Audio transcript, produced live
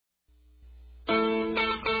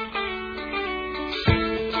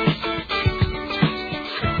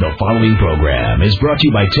The following program is brought to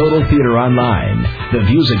you by Total Theater Online. The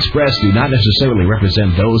views expressed do not necessarily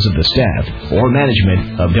represent those of the staff or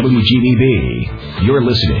management of WGBB. You're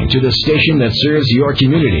listening to the station that serves your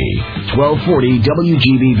community, 1240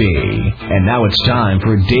 WGBB. And now it's time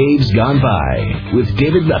for Dave's Gone By with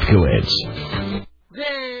David Lefkowitz.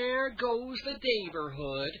 There goes the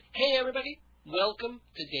neighborhood. Hey, everybody. Welcome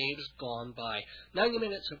to Dave's Gone By. 90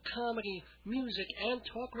 minutes of comedy, music, and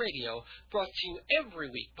talk radio brought to you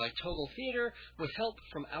every week by Total Theater with help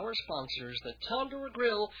from our sponsors, the Tondora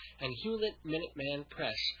Grill and Hewlett Minuteman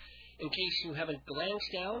Press. In case you haven't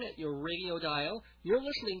glanced down at your radio dial, you're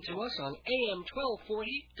listening to us on AM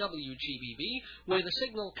 1240 WGBB with a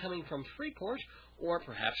signal coming from Freeport, or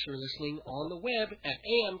perhaps you're listening on the web at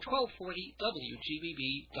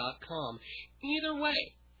am1240wgbb.com. Either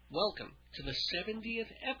way, welcome to the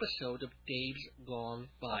 70th episode of Dave's Gone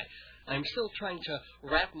By. I'm still trying to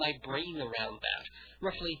wrap my brain around that.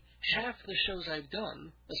 Roughly half the shows I've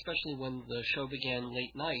done, especially when the show began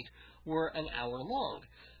late night, were an hour long.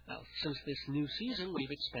 Since this new season,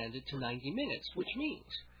 we've expanded to 90 minutes, which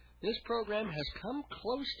means this program has come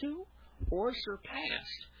close to or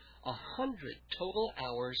surpassed 100 total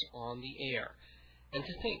hours on the air. And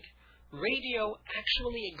to think, radio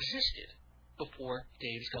actually existed before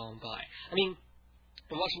Dave's Gone By. I mean,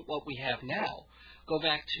 it wasn't what we have now. Go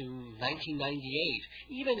back to 1998,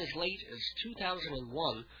 even as late as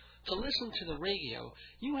 2001. To listen to the radio,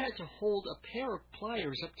 you had to hold a pair of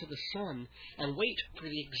pliers up to the sun and wait for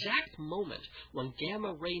the exact moment when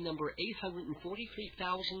gamma ray number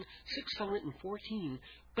 843,614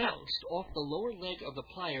 bounced off the lower leg of the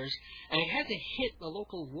pliers, and it had to hit the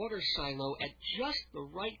local water silo at just the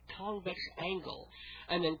right convex angle,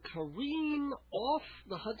 and then careen off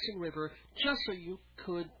the Hudson River just so you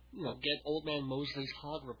could, get Old Man Mosley's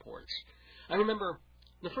hog reports. I remember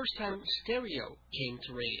the first time stereo came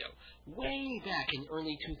to radio, way back in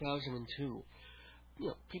early 2002.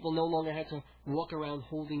 People no longer had to walk around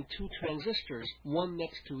holding two transistors, one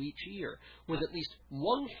next to each ear, with at least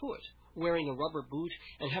 1 foot wearing a rubber boot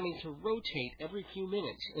and having to rotate every few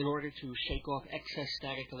minutes in order to shake off excess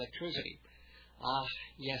static electricity. Ah,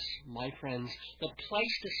 yes, my friends, the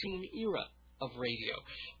Pleistocene era of radio.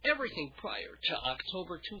 Everything prior to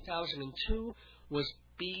October 2002 was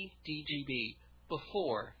BDGB,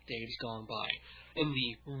 before Dave's Gone By. In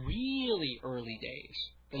the really early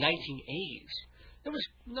days, the 1980s, there was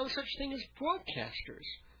no such thing as broadcasters.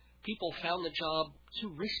 People found the job too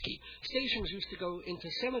risky. Stations used to go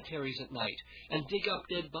into cemeteries at night and dig up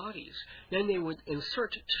dead bodies. Then they would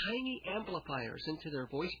insert tiny amplifiers into their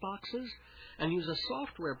voice boxes and use a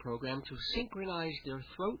software program to synchronize their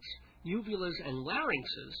throats, uvulas, and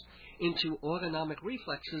larynxes into autonomic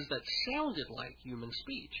reflexes that sounded like human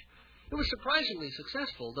speech. It was surprisingly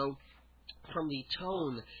successful, though from the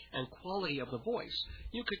tone and quality of the voice,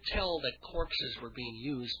 you could tell that corpses were being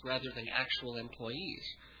used rather than actual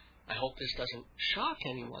employees. I hope this doesn't shock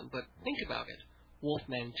anyone, but think about it.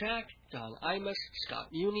 Wolfman Jack, Don Imus,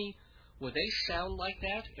 Scott Muni, would they sound like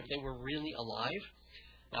that if they were really alive?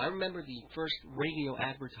 Now, I remember the first radio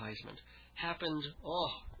advertisement happened,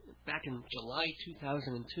 back in July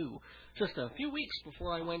 2002, just a few weeks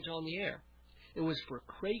before I went on the air. It was for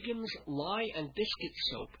Kragen's Lye and Biscuit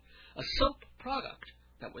Soap, a soap product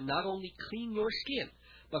that would not only clean your skin,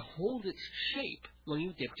 but hold its shape when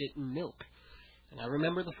you dipped it in milk. And I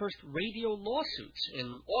remember the first radio lawsuits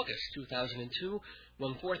in August 2002,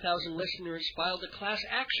 when 4,000 listeners filed a class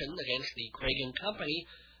action against the Kragen Company,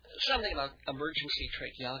 something about emergency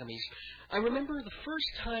tracheotomies. I remember the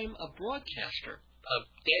first time a broadcaster, a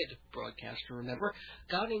dead broadcaster,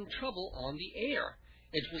 got in trouble on the air.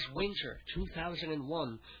 It was winter,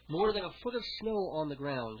 2001, more than a foot of snow on the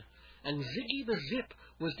ground, and Ziggy the Zip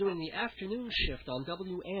was doing the afternoon shift on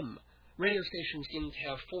WM. Radio stations didn't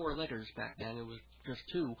have 4 letters back then, it was just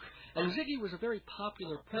 2, and Ziggy was a very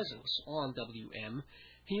popular presence on WM.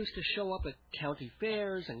 He used to show up at county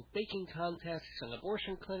fairs and baking contests and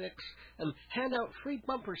abortion clinics and hand out free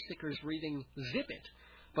bumper stickers reading Zip It.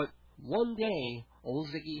 But one day, old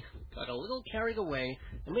Ziggy got a little carried away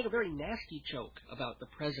and made a very nasty joke about the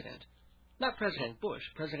president. Not President Bush,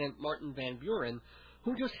 President Martin Van Buren,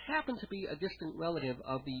 who just happened to be a distant relative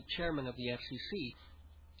of the chairman of the FCC.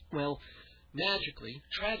 Well, magically,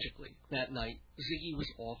 tragically, that night, Ziggy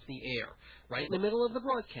was off the air, right in the middle of the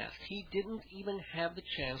broadcast. He didn't even have the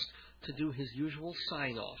chance to do his usual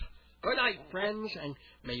sign-off. Good night, friends, and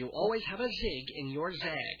may you always have a zig in your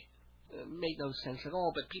zag. Made no sense at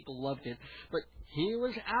all, but people loved it. But he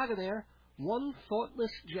was out of there. One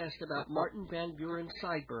thoughtless jest about Martin Van Buren's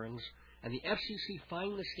sideburns, and the FCC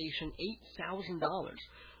fined the station $8,000,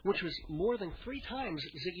 which was more than 3 times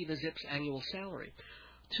Ziggy the Zip's annual salary.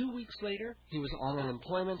 2 weeks later, he was on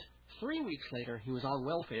unemployment. 3 weeks later, he was on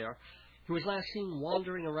welfare. He was last seen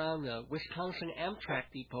wandering around the Wisconsin Amtrak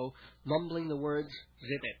depot, mumbling the words,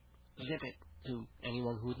 zip it, to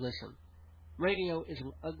anyone who'd listen. Radio is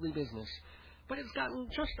an ugly business, but it's gotten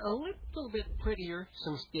just a little bit prettier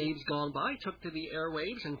since Dave's Gone By took to the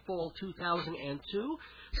airwaves in fall 2002.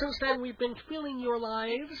 Since then, we've been filling your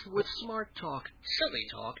lives with smart talk, silly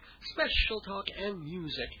talk, special talk, and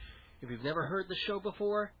music. If you've never heard the show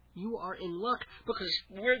before, you are in luck, because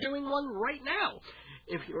we're doing one right now.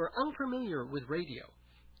 If you're unfamiliar with radio,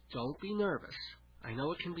 don't be nervous. I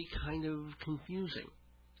know it can be kind of confusing.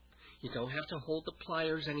 You don't have to hold the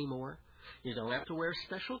pliers anymore. You don't have to wear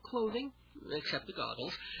special clothing, except the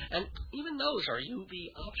goggles, and even those are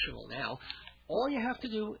UV optional now. All you have to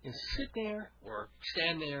do is sit there, or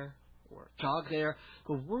stand there, or jog there.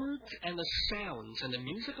 The words and the sounds and the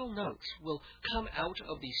musical notes will come out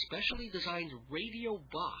of the specially designed radio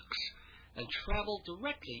box and travel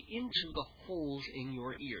directly into the holes in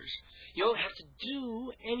your ears. You don't have to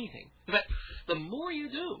do anything. In fact, the more you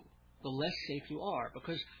do, the less safe you are,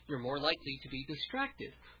 because you're more likely to be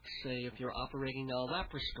distracted. Say if you're operating a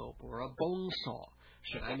laparoscope or a bone saw.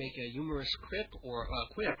 Should I make a humorous quip or a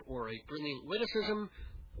brilliant witticism?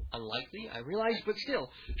 Unlikely, I realize, but still,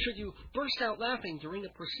 should you burst out laughing during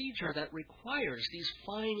a procedure that requires these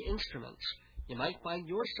fine instruments, you might find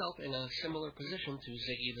yourself in a similar position to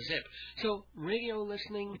Ziggy the Zip. So radio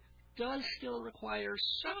listening does still require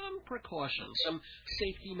some precautions, some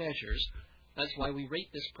safety measures. That's why we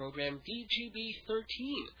rate this program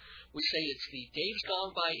DGB-13. We say it's the Dave's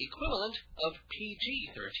Gone By equivalent of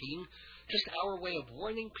PG-13, just our way of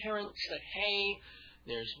warning parents that, hey,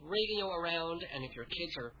 there's radio around, and if your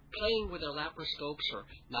kids are playing with their laparoscopes or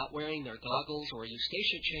not wearing their goggles or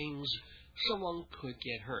Eustacia chains, someone could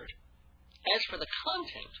get hurt. As for the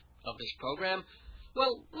content of this program,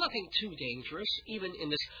 well, nothing too dangerous, even in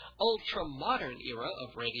this ultra-modern era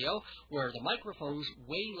of radio, where the microphones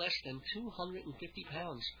weigh less than 250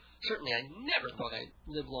 pounds. Certainly, I never thought I'd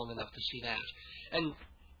live long enough to see that. And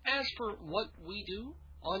as for what we do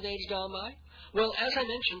on Dave's Gone By, well, as I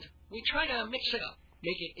mentioned, we try to mix it up,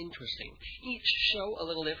 make it interesting. Each show a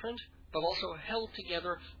little different, but also held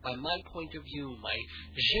together by my point of view, my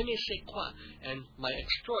je ne sais quoi, and my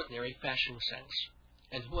extraordinary fashion sense.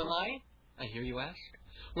 And who am I hear you ask?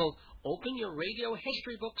 Well, open your radio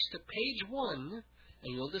history books to page 1,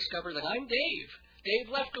 and you'll discover that I'm Dave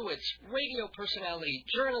Lefkowitz, radio personality,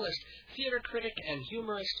 journalist, theater critic, and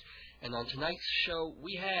humorist. And on tonight's show,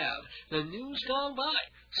 we have the News Gone By,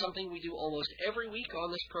 something we do almost every week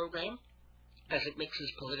on this program, as it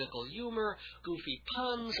mixes political humor, goofy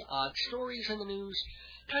puns, odd stories in the news,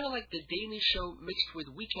 kind of like the Daily Show mixed with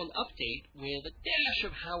Weekend Update, with a dash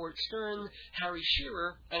of Howard Stern, Harry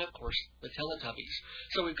Shearer, and of course the Teletubbies.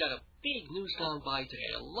 So we've got a big News Gone By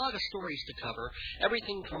today, a lot of stories to cover,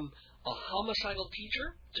 everything from a homicidal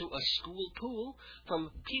teacher to a school pool,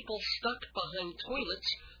 from people stuck behind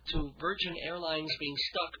toilets to Virgin Airlines being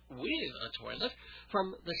stuck with a toilet,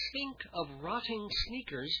 from the stink of rotting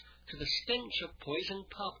sneakers to the stench of poisoned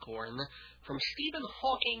popcorn, from Stephen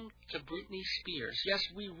Hawking to Britney Spears. Yes,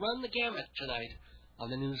 we run the gamut tonight on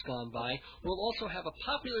the News Gone By. We'll also have a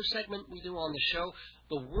popular segment we do on the show,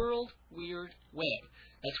 the World Weird Web.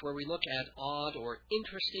 That's where we look at odd or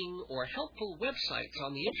interesting or helpful websites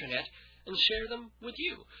on the Internet and share them with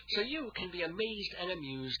you, so you can be amazed and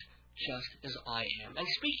amused just as I am. And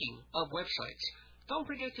speaking of websites, don't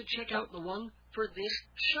forget to check out the one for this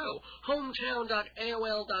show,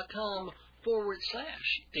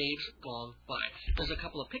 hometown.aol.com/Dave's Gone By. There's a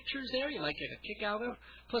couple of pictures there you might get a kick out of,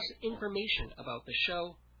 plus information about the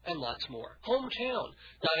show and lots more.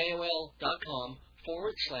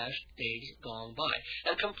 hometown.aol.com/Dave's Gone By.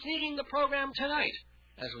 And completing the program tonight,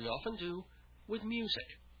 as we often do, with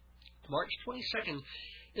music. March 22nd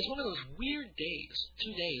is one of those weird days,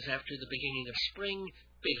 2 days after the beginning of spring,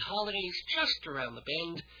 big holidays just around the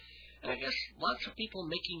bend, and I guess lots of people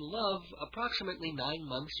making love approximately 9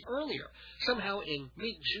 months earlier. Somehow in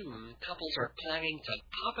mid-June, couples are planning to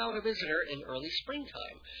pop out a visitor in early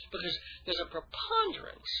springtime, because there's a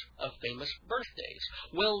preponderance of famous birthdays,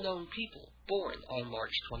 well-known people born on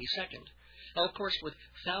March 22nd. Now, of course, with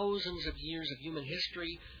thousands of years of human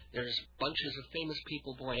history, there's bunches of famous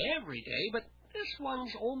people born every day, but this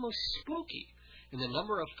one's almost spooky in the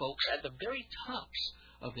number of folks at the very tops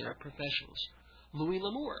of their professions. Louis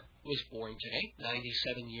L'Amour was born today,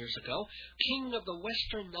 97 years ago, king of the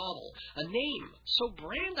Western novel, a name so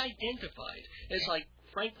brand identified as like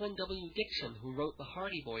Franklin W. Dixon, who wrote the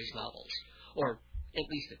Hardy Boys novels, or at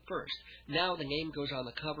least at first. Now the name goes on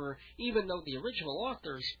the cover, even though the original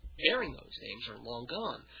authors bearing those names are long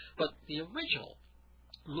gone. But the original,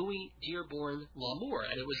 Louis Dearborn Lamour,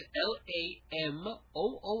 and it was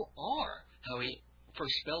Lamoor, how he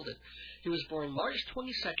first spelled it. He was born March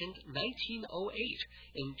 22nd, 1908,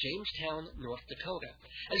 in Jamestown, North Dakota.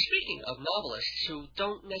 And speaking of novelists who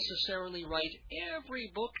don't necessarily write every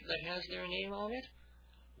book that has their name on it,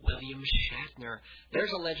 William Shatner.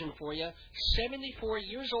 There's a legend for you. 74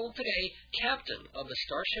 years old today, captain of the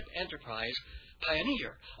Starship Enterprise,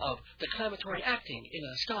 pioneer of declamatory acting in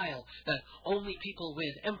a style that only people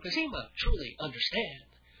with emphysema truly understand.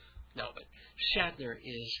 No, but Shatner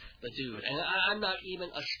is the dude. And I'm not even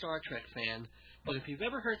a Star Trek fan, but if you've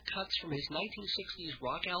ever heard cuts from his 1960s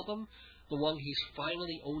rock album, the one he's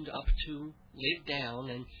finally owned up to, lived down,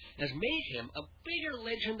 and has made him a bigger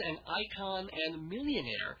legend and icon and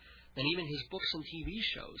millionaire than even his books and TV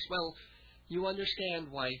shows, well, you understand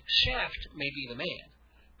why Shaft may be the man,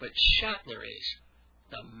 but Shatner is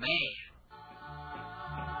the man.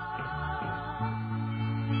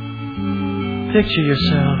 Picture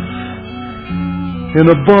yourself in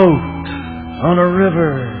a boat on a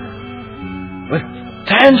river with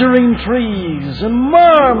tangerine trees and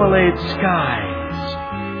marmalade skies.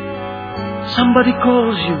 Somebody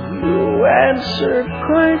calls you. You answer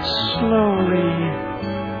quite slowly.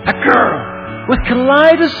 A girl with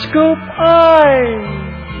kaleidoscope eyes.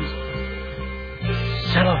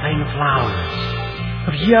 Cellophane flowers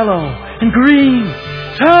of yellow and green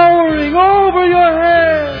towering over your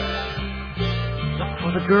head. Look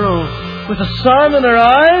for the girl with the sun in her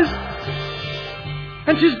eyes,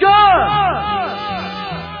 and she's gone.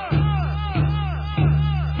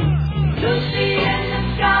 Lucy in the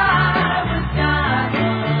sky with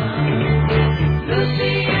diamonds.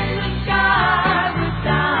 Lucy in the sky with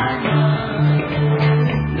diamonds.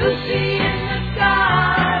 Lucy in the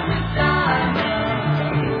sky with diamonds.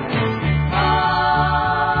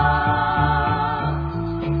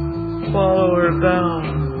 Follow her down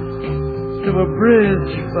to a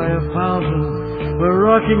bridge by a fountain where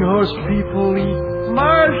rocking horse people eat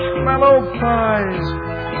marshmallow pies.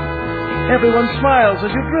 Everyone smiles as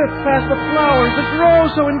you drift past the flowers that grow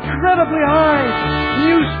so incredibly high.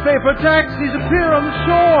 Newspaper taxis appear on the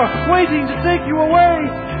shore, waiting to take you away.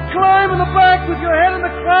 Climb in the back with your head in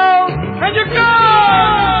the clouds, and you're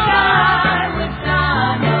gone!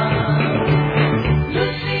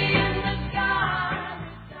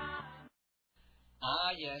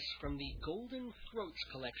 Ah, yes, from the Golden Throats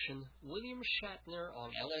collection, William Shatner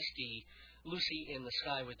on LSD, Lucy in the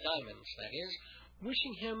Sky with Diamonds, that is,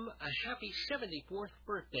 wishing him a happy 74th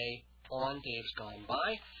birthday on Dave's Gone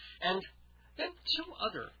By, and then two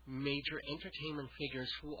other major entertainment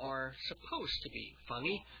figures who are supposed to be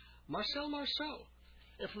funny, Marcel Marceau,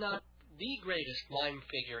 if not the greatest mime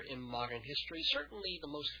figure in modern history, certainly the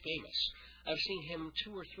most famous. I've seen him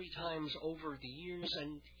 2 or 3 times over the years,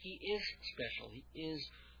 and he is special. He is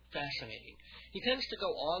fascinating. He tends to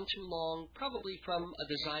go on too long, probably from a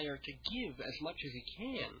desire to give as much as he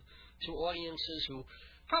can to audiences who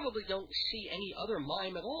probably don't see any other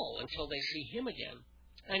mime at all until they see him again.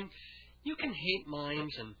 And you can hate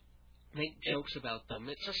mimes and make jokes about them.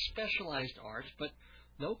 It's a specialized art, but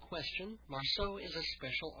no question, Marceau is a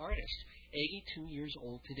special artist, 82 years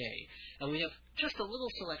old today. And we have just a little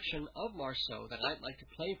selection of Marceau that I'd like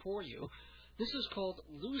to play for you. This is called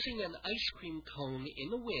Losing an Ice Cream Cone in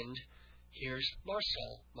the Wind. Here's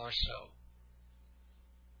Marcel Marceau.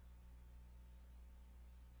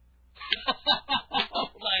 Oh,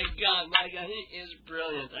 my God, it is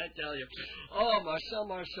brilliant, I tell you. Oh, Marcel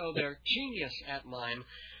Marceau there, genius at mime.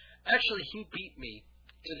 Actually, he beat me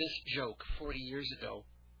to this joke 40 years ago.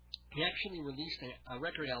 He actually released a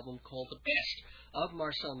record album called The Best of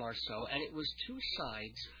Marcel Marceau, and it was 2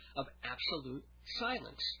 sides of absolute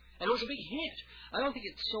silence. And it was a big hit. I don't think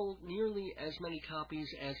it sold nearly as many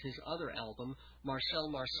copies as his other album, Marcel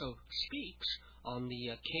Marceau Speaks, on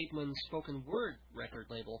the Caveman spoken word record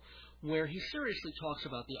label, where he seriously talks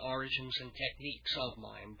about the origins and techniques of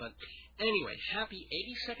mime. But anyway, happy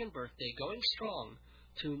 82nd birthday, going strong,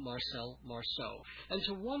 to Marcel Marceau. And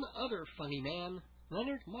to one other funny man,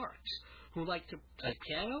 Leonard Marx, who liked to play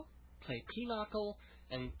piano, play pinochle,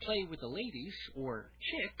 and play with the ladies, or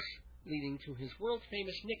chicks, leading to his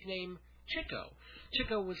world-famous nickname, Chico.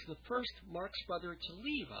 Chico was the first Marx brother to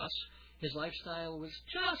leave us. His lifestyle was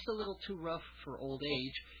just a little too rough for old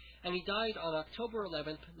age, and he died on October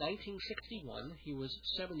 11th, 1961. He was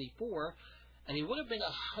 74, and he would have been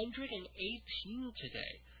 118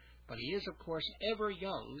 today. But he is, of course, ever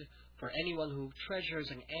young for anyone who treasures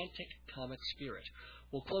an antic comic spirit.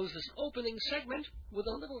 We'll close this opening segment with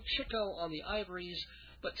a little Chico on the ivories,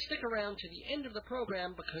 but stick around to the end of the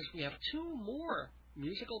program because we have two more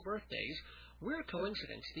musical birthdays. We're a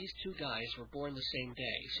coincidence. These two guys were born the same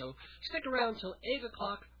day. So stick around till 8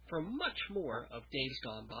 o'clock for much more of Days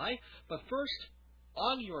Gone By. But first,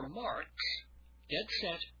 on your marks, get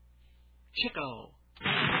set, Chico.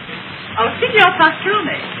 Oh, Signor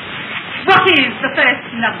Pastrumi, what is the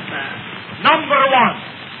first number? Number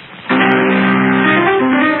 1.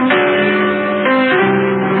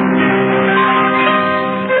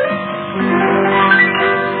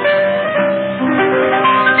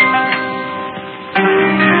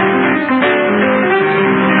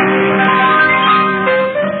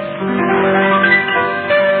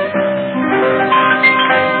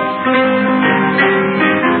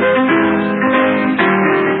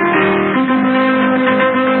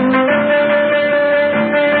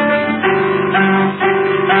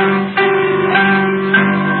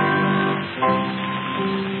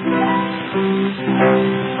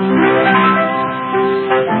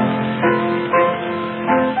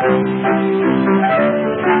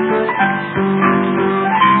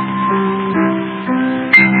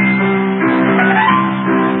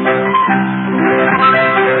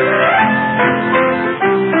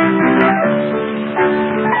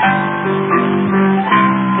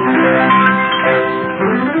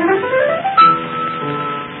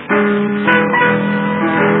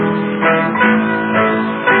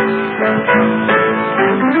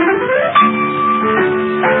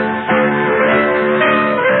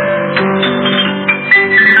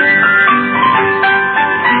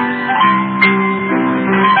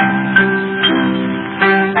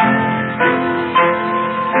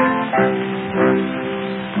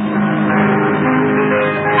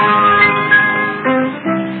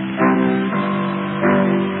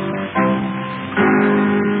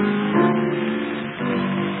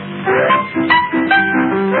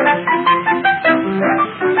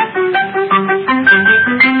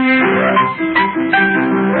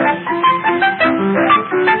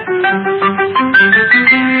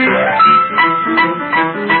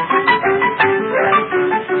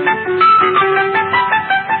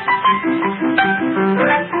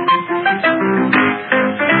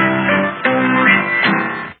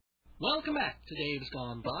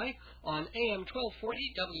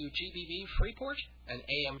 WGBB Freeport and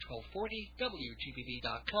AM 1240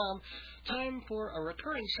 WGBB.com. Time for a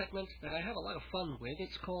recurring segment that I have a lot of fun with.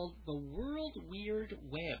 It's called The World Weird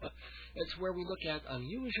Web. It's where we look at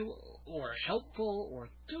unusual or helpful or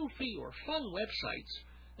goofy or fun websites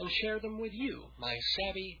and share them with you, my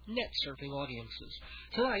savvy net surfing audiences.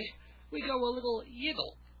 Tonight, we go a little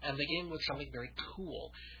yiddle and begin with something very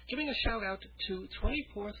cool, giving a shout out to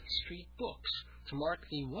 24th Street Books to mark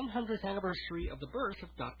the 100th anniversary of the birth of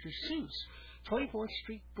Dr. Seuss. 24th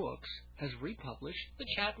Street Books has republished The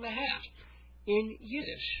Cat in the Hat in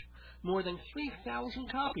Yiddish. More than 3,000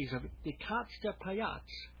 copies of Die Katz der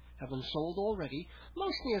Payatz have been sold already,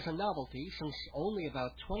 mostly as a novelty, since only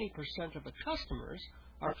about 20% of the customers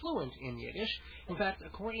are fluent in Yiddish. In fact,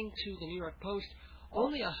 according to the New York Post,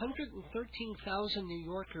 only 113,000 New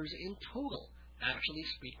Yorkers in total actually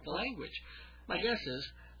speak the language. My guess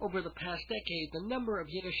is, over the past decade, the number of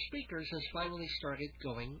Yiddish speakers has finally started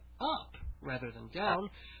going up rather than down,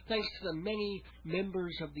 thanks to the many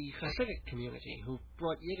members of the Hasidic community who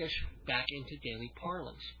brought Yiddish back into daily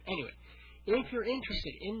parlance. Anyway, if you're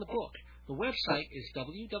interested in the book, the website is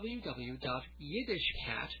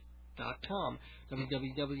www.yiddishcat.com,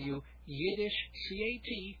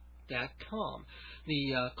 www.yiddishcat.com.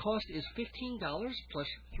 The cost is $15 plus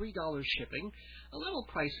 $3 shipping. A little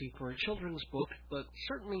pricey for a children's book, but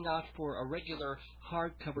certainly not for a regular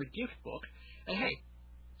hardcover gift book. And hey,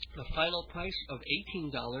 the final price of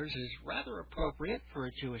 $18 is rather appropriate for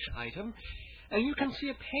a Jewish item. And you can see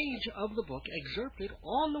a page of the book excerpted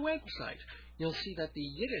on the website. You'll see that the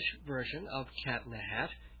Yiddish version of Cat in the Hat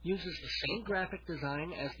uses the same graphic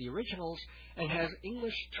design as the originals and has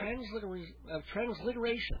English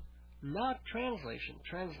transliteration, not translation,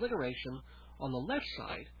 transliteration on the left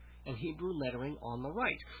side and Hebrew lettering on the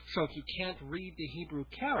right. So if you can't read the Hebrew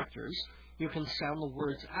characters, you can sound the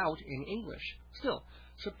words out in English. Still,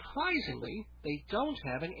 surprisingly, they don't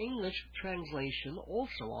have an English translation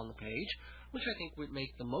also on the page, which I think would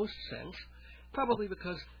make the most sense, probably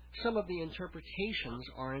because some of the interpretations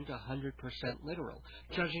aren't 100% literal.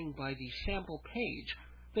 Judging by the sample page,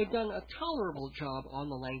 they've done a tolerable job on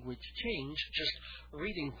the language change, just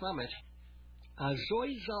reading from it.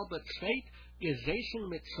 Azoi soll bezweit gesessen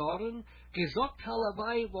mit Zorn, gesagt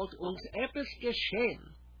halawai wollt uns etwas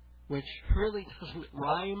geschehen, which really doesn't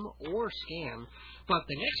rhyme or scan, but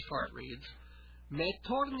the next part reads,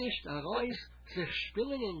 Metor nicht arois, sich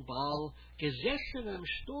spillen in Ball, gesessen im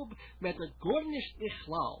Stub, met a gar nicht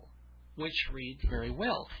ichlal. Which reads very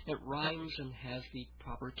well. It rhymes and has the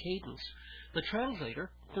proper cadence. The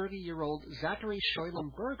translator, 30-year-old Zachary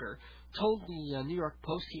Scheulenberger, told the New York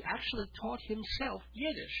Post he actually taught himself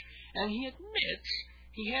Yiddish, and he admits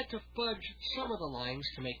he had to fudge some of the lines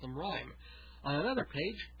to make them rhyme. On another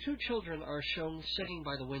page, two children are shown sitting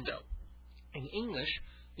by the window. In English,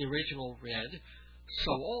 the original read,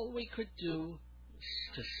 "So all we could do is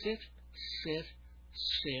to sit, sit,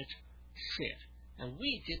 sit, sit." And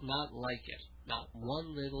we did not like it, not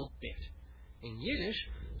one little bit. In Yiddish,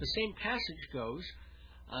 the same passage goes,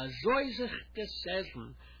 "Soll sich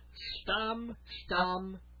gesessen, stam,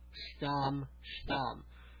 stam, stam, stam.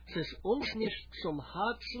 Es ist uns nicht zum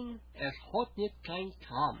Herzen, es hat nicht kein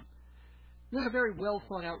Tam." This is a very well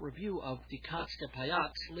thought out review of Die Katz der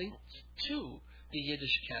Payatz linked to the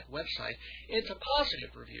Yiddish Cat website. It's a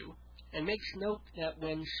positive review and makes note that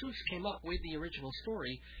when Seuss came up with the original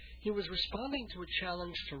story, he was responding to a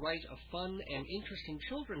challenge to write a fun and interesting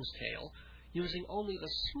children's tale using only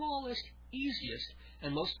the smallest, easiest,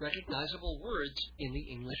 and most recognizable words in the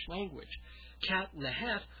English language. Cat in the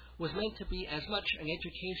Hat was meant to be as much an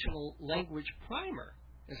educational language primer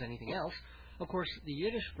as anything else. Of course, the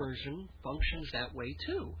Yiddish version functions that way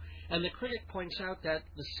too, and the critic points out that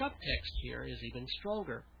the subtext here is even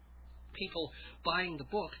stronger. People buying the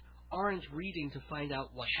book aren't reading to find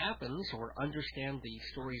out what happens or understand the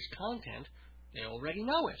story's content. They already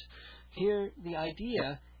know it. Here, the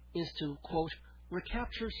idea is to, quote,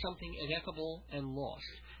 recapture something ineffable and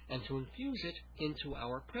lost, and to infuse it into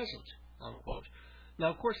our present, unquote. Now,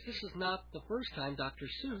 of course, this is not the first time Dr.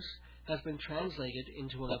 Seuss has been translated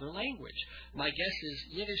into another language. My guess is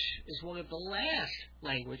Yiddish is one of the last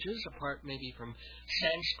languages, apart maybe from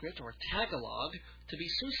Sanskrit or Tagalog, to be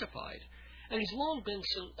Seussified. And he's long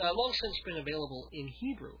since been available in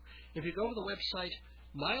Hebrew. If you go to the website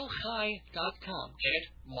milechai.com, get it?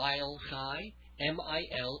 Milechai,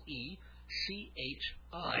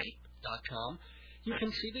 MILECHI.com, you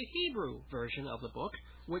can see the Hebrew version of the book,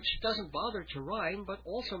 which doesn't bother to rhyme, but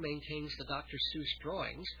also maintains the Dr. Seuss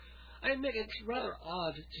drawings. I admit it's rather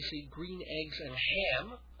odd to see green eggs and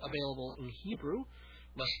ham available in Hebrew.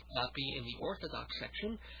 Must not be in the Orthodox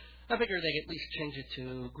section. I figure they'd at least change it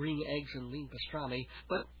to green eggs and lean pastrami,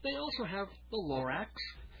 but they also have the Lorax,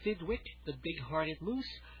 Fidwick, the big-hearted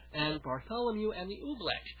moose, and Bartholomew and the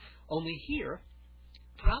Oobleck. Only here,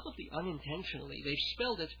 probably unintentionally, they've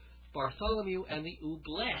spelled it Bartholomew and the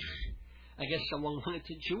Oobleck. I guess someone wanted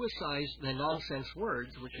to Jewicize the nonsense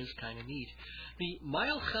words, which is kind of neat. The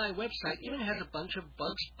Mile Chai website even has a bunch of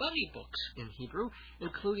Bugs Bunny books in Hebrew,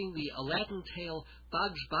 including the Aladdin tale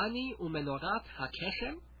Bugs Bunny Umenorat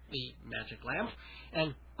HaKesem, the magic lamp,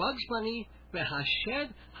 and Bugs Bunny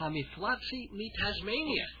V'Hashed HaMiflatzi Mi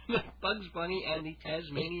Tasmania, Bugs Bunny and the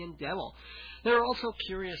Tasmanian Devil. There are also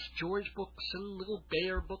Curious George books and Little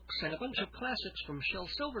Bear books and a bunch of classics from Shel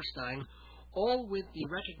Silverstein, all with the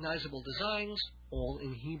recognizable designs, all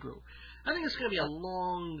in Hebrew. I think it's going to be a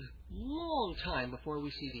long, long time before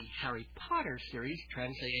we see the Harry Potter series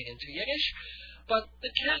translated into Yiddish, but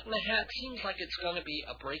The Cat in the Hat seems like it's going to be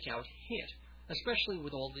a breakout hit, especially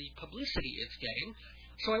with all the publicity it's getting,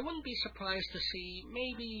 so I wouldn't be surprised to see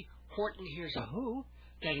maybe Horton Hears a Who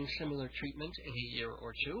getting similar treatment in a year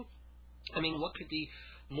or two. I mean, what could be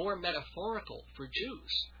more metaphorical for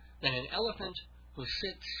Jews than an elephant who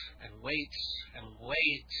sits and waits and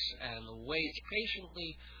waits and waits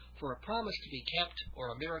patiently for a promise to be kept or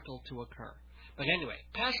a miracle to occur. But anyway,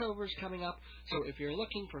 Passover's coming up, so if you're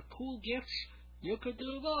looking for cool gifts, you could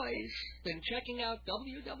do those. Then checking out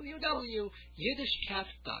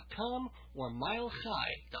www.yiddishcat.com or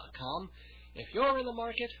milechai.com. If you're in the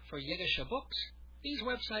market for Yiddish books, these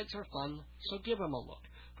websites are fun, so give them a look.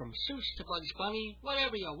 From Seuss to Bugs Bunny,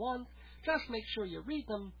 whatever you want, just make sure you read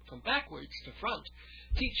them from backwards to front.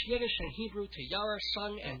 Teach Yiddish and Hebrew to your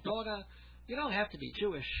son and daughter. You don't have to be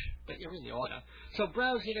Jewish, but you really oughta. So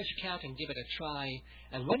browse Yiddish Cat and give it a try.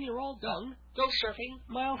 And when you're all done, go surfing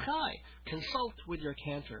Mile High. Consult with your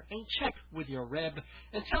cantor and check with your Reb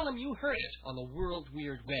and tell him you heard it on the World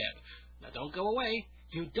Weird Web. Now don't go away.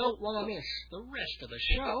 You don't want to miss the rest of the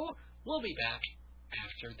show. We'll be back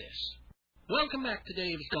after this. Welcome back to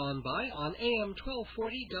Dave's Gone By on AM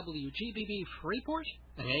 1240 WGBB Freeport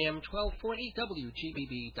and AM 1240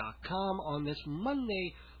 WGBB.com on this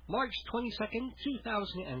Monday, March 22nd,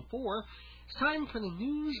 2004. It's time for the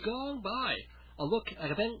News Gone By, a look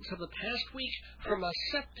at events of the past week from a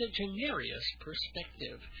septuagenarian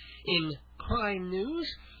perspective. In crime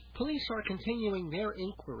news, police are continuing their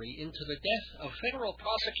inquiry into the death of federal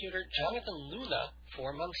prosecutor Jonathan Luna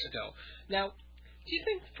 4 months ago. Now, do you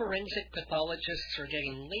think forensic pathologists are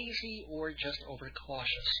getting lazy or just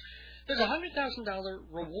overcautious? There's a $100,000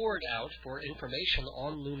 reward out for information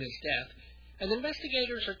on Luna's death, and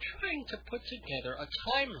investigators are trying to put together a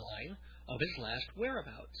timeline of his last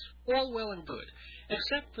whereabouts. All well and good,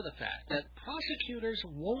 except for the fact that prosecutors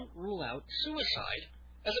won't rule out suicide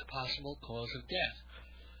as a possible cause of death.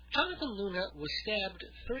 Jonathan Luna was stabbed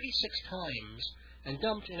 36 times and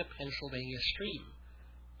dumped in a Pennsylvania stream.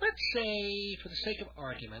 Let's say, for the sake of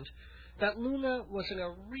argument, that Luna was in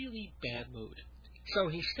a really bad mood. So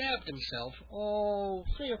he stabbed himself,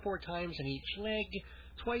 3 or 4 times in each leg,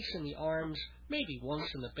 twice in the arms, maybe once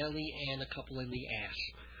in the belly, and a couple in the ass.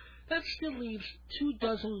 That still leaves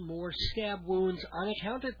 24 more stab wounds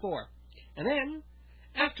unaccounted for. And then,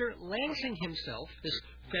 after lancing himself, this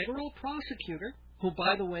federal prosecutor, who,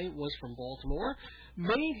 by the way, was from Baltimore,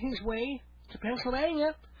 made his way to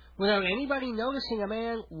Pennsylvania without anybody noticing a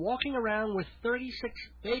man walking around with 36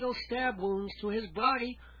 fatal stab wounds to his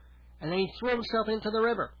body, and then he threw himself into the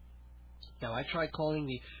river. Now, I tried calling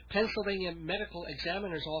the Pennsylvania Medical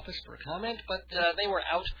Examiner's Office for comment, but they were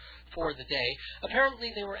out for the day.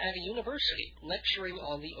 Apparently, they were at a university lecturing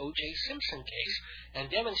on the O.J. Simpson case and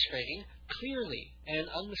demonstrating clearly and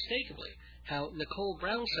unmistakably how Nicole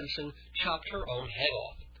Brown Simpson chopped her own head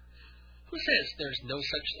off. Who says there's no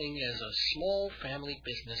such thing as a small family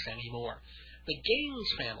business anymore? The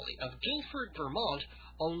Gaines family of Guilford, Vermont,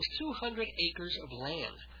 owns 200 acres of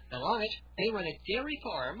land. Now, on it, they run a dairy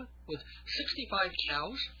farm with 65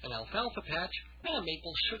 cows, an alfalfa patch, and a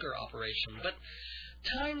maple sugar operation. But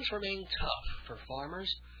times remain tough for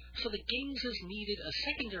farmers, so the Gaineses needed a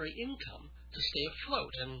secondary income to stay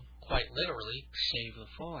afloat and, quite literally, save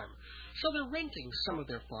the farm. So they're renting some of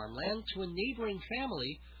their farmland to a neighboring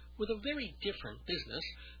family with a very different business,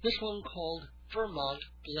 this one called Vermont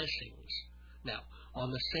Blessings. Now,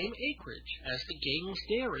 on the same acreage as the Gaines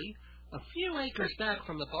Dairy, a few acres back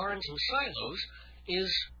from the barns and silos,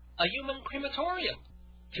 is a human crematorium.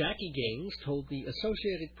 Jackie Gaines told the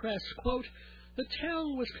Associated Press, quote, "The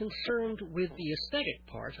town was concerned with the aesthetic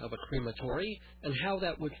part of a crematory and how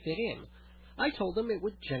that would fit in. I told them it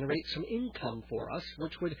would generate some income for us,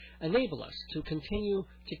 which would enable us to continue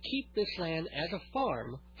to keep this land as a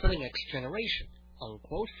farm for the next generation,"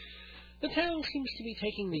 unquote. The town seems to be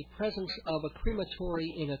taking the presence of a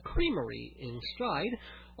crematory in a creamery in stride,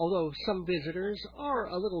 although some visitors are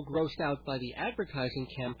a little grossed out by the advertising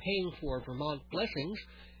campaign for Vermont Blessings.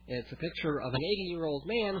 It's a picture of an 80-year-old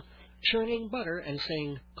man churning butter and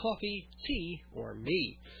saying, "Coffee, tea, or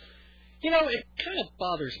me." You know, it kind of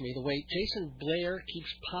bothers me the way Jason Blair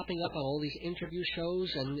keeps popping up on all these interview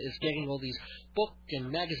shows and is getting all these book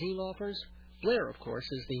and magazine offers. Blair, of course,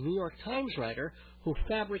 is the New York Times writer who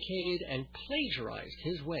fabricated and plagiarized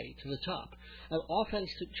his way to the top, an offense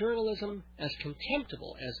to journalism as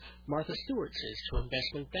contemptible as Martha Stewart's is to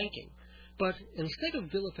investment banking. But instead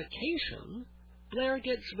of vilification, Blair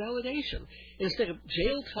gets validation. Instead of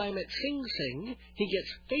jail time at Sing Sing, he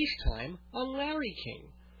gets FaceTime on Larry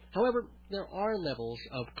King. However, there are levels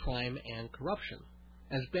of crime and corruption.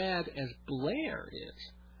 As bad as Blair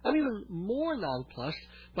is, I'm even more nonplussed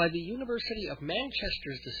by the University of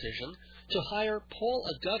Manchester's decision to hire Paul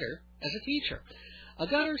Agutter as a teacher.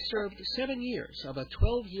 Agutter served 7 years of a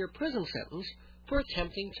 12-year prison sentence for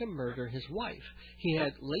attempting to murder his wife. He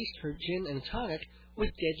had laced her gin and tonic with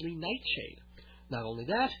deadly nightshade. Not only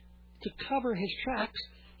that, to cover his tracks,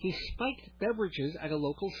 he spiked beverages at a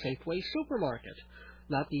local Safeway supermarket.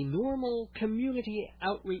 Not the normal community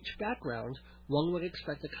outreach background one would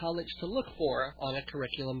expect a college to look for on a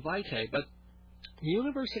curriculum vitae, but the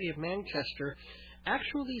University of Manchester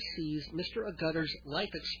actually sees Mr. Agutter's life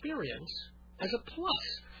experience as a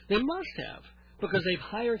plus. They must have, because they've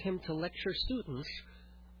hired him to lecture students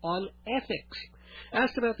on ethics.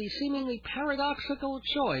 Asked about the seemingly paradoxical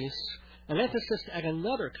choice, an ethicist at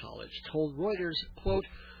another college told Reuters, quote,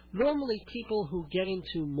 "Normally people who get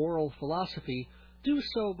into moral philosophy do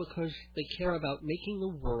so because they care about making the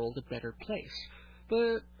world a better place.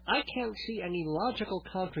 But I can't see any logical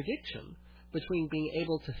contradiction between being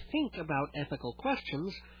able to think about ethical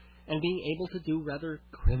questions and being able to do rather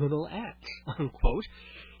criminal acts," unquote.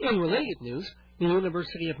 In related news, the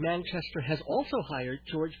University of Manchester has also hired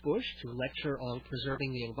George Bush to lecture on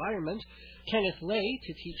preserving the environment, Kenneth Lay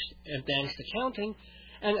to teach advanced accounting,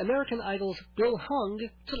 and American Idol's Bill Hung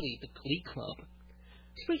to lead the Glee Club.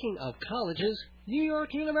 Speaking of colleges, New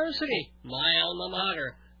York University, my alma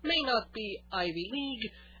mater, may not be Ivy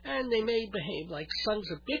League, and they may behave like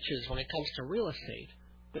sons of bitches when it comes to real estate,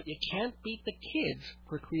 but you can't beat the kids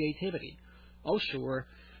for creativity. Oh, sure,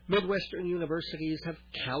 Midwestern universities have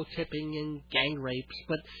cow tipping and gang rapes,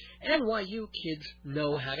 but NYU kids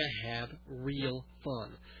know how to have real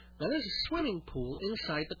fun. Now, there's a swimming pool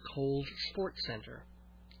inside the Kohl's Sports Center.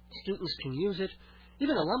 Students can use it.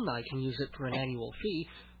 Even alumni can use it for an annual fee.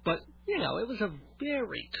 But, it was a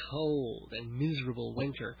very cold and miserable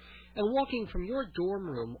winter. And walking from your dorm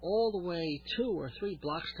room all the way 2 or 3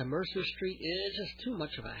 blocks to Mercer Street is just too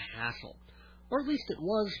much of a hassle. Or at least it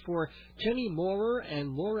was for Jenny Moorer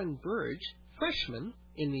and Lauren Burge, freshmen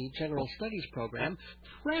in the General Studies program.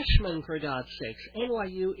 Freshmen, for God's sakes.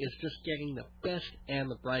 NYU is just getting the best and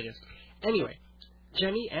the brightest. Anyway,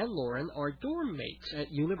 Jenny and Lauren are dorm mates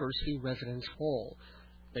at University Residence Hall.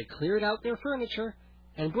 They cleared out their furniture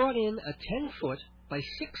and brought in a 10-foot by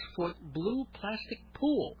 6-foot blue plastic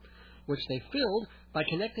pool, which they filled by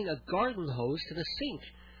connecting a garden hose to the sink.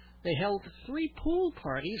 They held 3 pool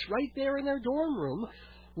parties right there in their dorm room,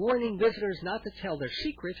 warning visitors not to tell their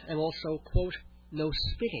secret and also, quote, no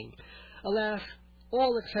spitting. Alas,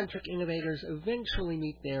 all eccentric innovators eventually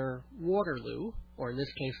meet their Waterloo, or in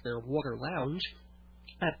this case their Water Lounge.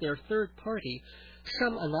 At their third party,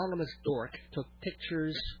 some anonymous dork took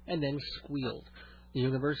pictures and then squealed. The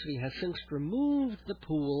university has since removed the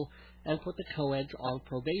pool and put the co-eds on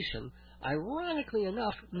probation, ironically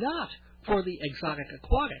enough, not for the exotic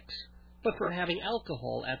aquatics, but for having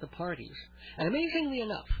alcohol at the parties. And amazingly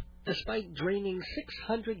enough, despite draining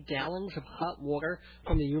 600 gallons of hot water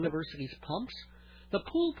from the university's pumps, the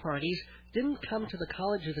pool parties didn't come to the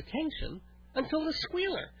college's attention until the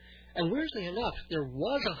squealer. And weirdly enough, there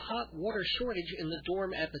was a hot water shortage in the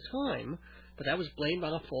dorm at the time, but that was blamed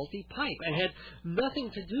on a faulty pipe and had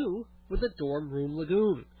nothing to do with the dorm room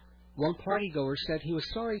lagoon. One partygoer said he was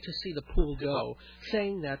sorry to see the pool go,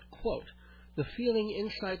 saying that, quote, the feeling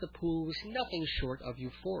inside the pool was nothing short of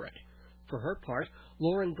euphoric. For her part,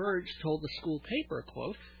 Lauren Burge told the school paper,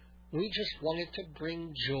 quote, we just wanted to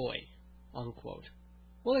bring joy, unquote.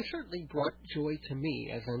 Well, it certainly brought joy to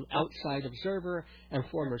me as an outside observer and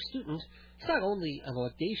former student. It's not only an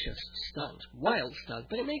audacious stunt, wild stunt,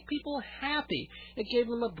 but it made people happy. It gave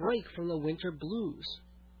them a break from the winter blues.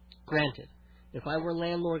 Granted, if I were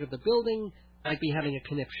landlord of the building, I'd be having a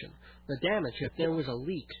conniption. The damage, if there was a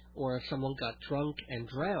leak or if someone got drunk and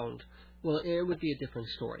drowned, well, it would be a different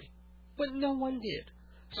story. But no one did.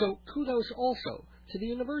 So kudos also to the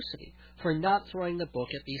university for not throwing the book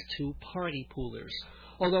at these 2 party poolers.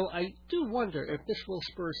 Although I do wonder if this will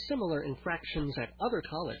spur similar infractions at other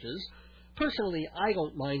colleges. Personally, I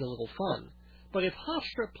don't mind a little fun. But if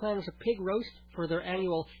Hofstra plans a pig roast for their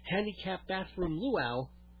annual handicap bathroom luau,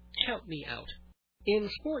 count me out. In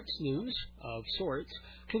sports news, of sorts,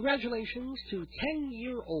 congratulations to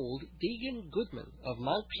 10-year-old Deegan Goodman of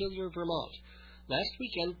Montpelier, Vermont. Last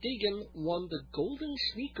weekend, Deegan won the Golden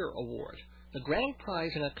Sneaker Award, the grand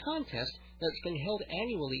prize in a contest that's been held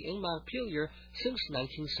annually in Montpelier since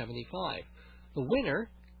 1975. The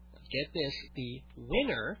winner, get this, the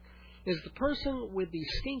winner is the person with the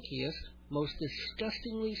stinkiest, most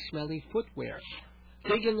disgustingly smelly footwear.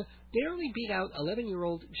 Deegan barely beat out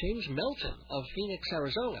 11-year-old James Melton of Phoenix,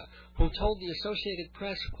 Arizona, who told the Associated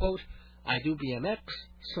Press, quote, I do BMX,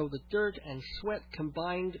 so the dirt and sweat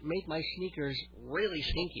combined made my sneakers really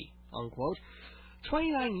stinky, unquote.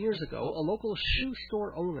 29 years ago, a local shoe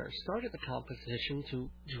store owner started the competition to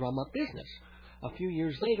drum up business. A few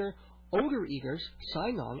years later, Odor Eaters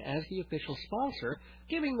signed on as the official sponsor,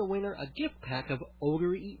 giving the winner a gift pack of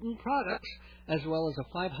odor-eaten products, as well as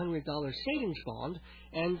a $500 savings bond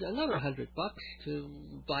and another $100 to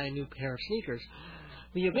buy a new pair of sneakers.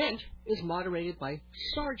 The event is moderated by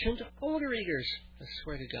Sergeant Odor Eaters, I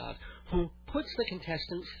swear to God, who puts the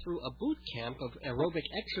contestants through a boot camp of aerobic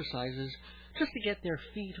exercises just to get their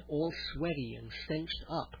feet all sweaty and stenched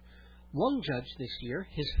up. One judge this year,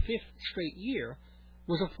 his 5th straight year,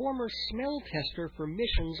 was a former smell tester for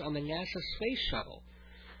missions on the NASA space shuttle.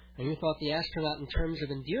 And you thought the astronaut in terms of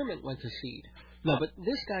endearment went to seed. No, but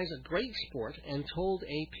this guy's a great sport and told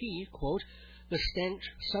AP, quote, the stench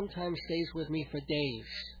sometimes stays with me for days.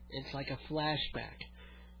 It's like a flashback.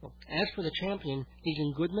 Well, as for the champion,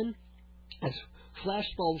 Deegan Goodman, as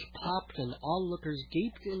flashbulbs popped and onlookers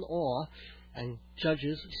gaped in awe, and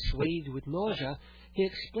judges swayed with nausea, he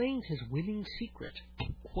explained his winning secret.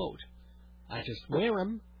 Quote, I just wear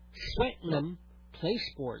 'em, sweat in 'em, play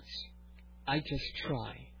sports. I just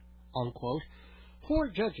try, unquote. 4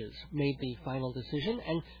 judges made the final decision,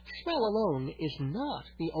 and smell alone is not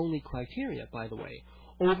the only criteria, by the way.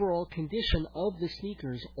 Overall condition of the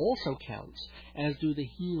sneakers also counts, as do the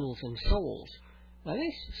heels and soles. Now,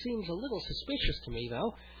 this seems a little suspicious to me,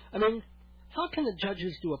 though. I mean, how can the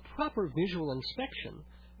judges do a proper visual inspection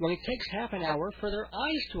when it takes half an hour for their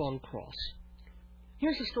eyes to uncross?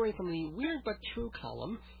 Here's a story from the Weird But True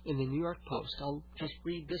column in the New York Post. I'll just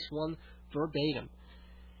read this one verbatim.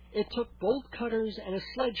 It took bolt cutters and a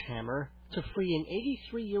sledgehammer to free an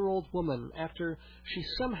 83-year-old woman after she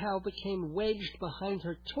somehow became wedged behind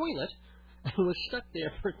her toilet and was stuck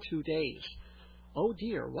there for 2 days. Oh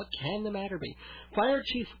dear, what can the matter be? Fire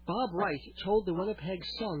Chief Bob Wright told the Winnipeg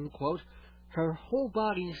Sun, quote, her whole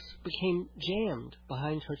body became jammed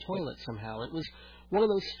behind her toilet somehow. It was one of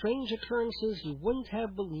those strange occurrences you wouldn't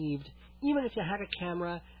have believed even if you had a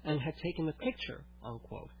camera and had taken the picture,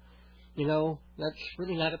 unquote. You know, that's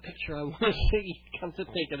really not a picture I want to see, come to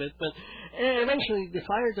think of it. But eventually the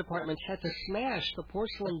fire department had to smash the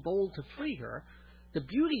porcelain bowl to free her. The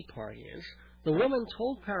beauty part is, the woman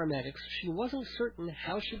told paramedics she wasn't certain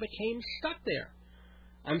how she became stuck there.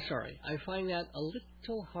 I'm sorry, I find that a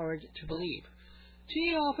little hard to believe.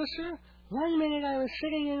 Gee, officer, 1 minute I was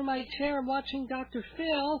sitting in my chair watching Dr.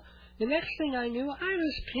 Phil. The next thing I knew, I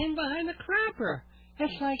was pinned behind the crapper.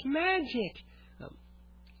 It's like magic.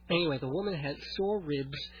 Anyway, the woman had sore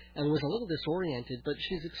ribs and was a little disoriented, but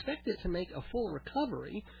she's expected to make a full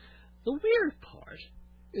recovery. The weird part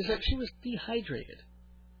is that she was dehydrated.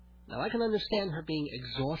 Now, I can understand her being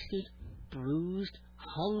exhausted, bruised,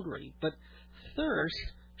 hungry, but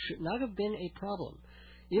thirst should not have been a problem.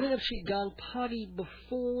 Even if she'd gone potty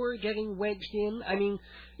before getting wedged in,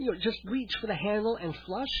 just reach for the handle and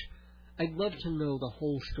flush. I'd love to know the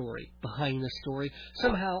whole story behind the story.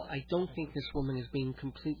 Somehow, I don't think this woman is being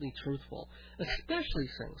completely truthful, especially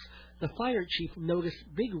since the fire chief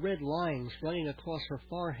noticed big red lines running across her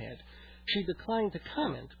forehead. She declined to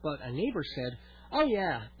comment, but a neighbor said, oh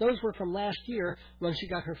yeah, those were from last year when she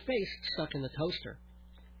got her face stuck in the toaster.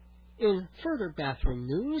 In further bathroom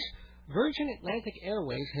news, Virgin Atlantic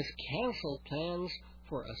Airways has canceled plans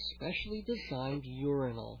for a specially designed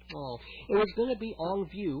urinal. Oh, it was going to be on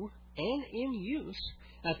view and in use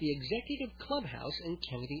at the Executive Clubhouse in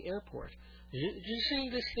Kennedy Airport. Did you see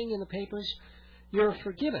this thing in the papers? You're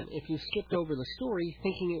forgiven if you skipped over the story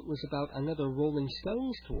thinking it was about another Rolling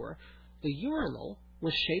Stones tour. The urinal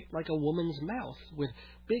was shaped like a woman's mouth, with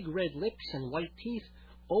big red lips and white teeth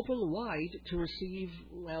open wide to receive,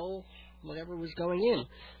 well, whatever was going in.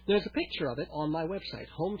 There's a picture of it on my website,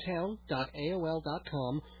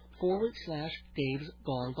 hometown.aol.com/Dave's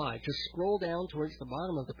Gone By. Just scroll down towards the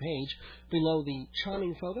bottom of the page below the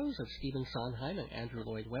charming photos of Stephen Sondheim and Andrew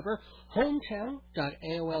Lloyd Webber,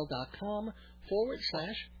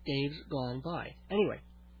 hometown.aol.com/Dave's Gone By. Anyway,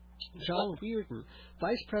 John Reardon,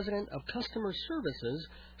 Vice President of Customer Services,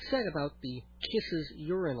 said about the Kisses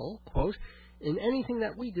urinal, quote, in anything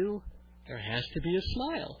that we do, there has to be a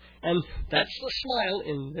smile. And that's the smile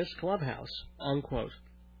in this clubhouse, unquote.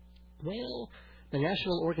 Well, the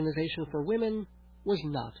National Organization for Women was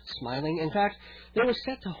not smiling. In fact, they were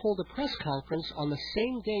set to hold a press conference on the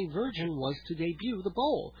same day Virgin was to debut the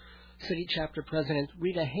bowl. City Chapter President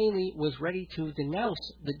Rita Haley was ready to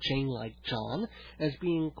denounce the Jane Like John as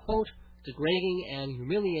being, quote, degrading and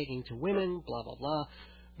humiliating to women, blah, blah, blah.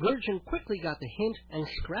 Virgin quickly got the hint and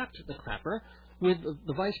scrapped the crapper, with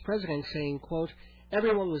the vice president saying, quote,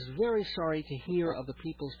 everyone was very sorry to hear of the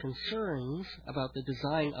people's concerns about the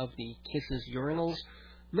design of the Kisses urinals.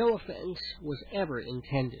 No offense was ever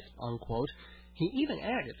intended, unquote. He even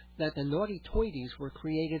added that the naughty toities were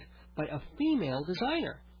created by a female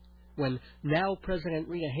designer. When now President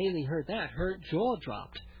Rita Haley heard that, her jaw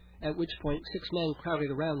dropped, at which point 6 men crowded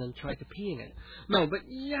around and tried to pee in it. No, but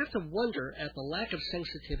you have to wonder at the lack of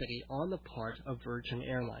sensitivity on the part of Virgin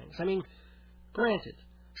Airlines. Granted,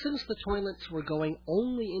 since the toilets were going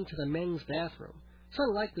only into the men's bathroom, it's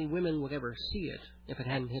unlikely women would ever see it if it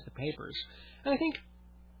hadn't hit the papers. And I think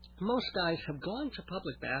most guys have gone to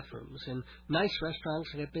public bathrooms in nice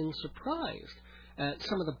restaurants and have been surprised at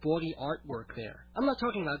some of the bawdy artwork there. I'm not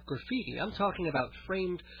talking about graffiti. I'm talking about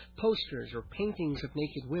framed posters or paintings of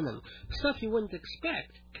naked women, stuff you wouldn't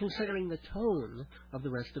expect considering the tone of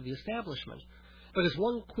the rest of the establishment. But as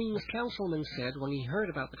one Queen's councilman said when he heard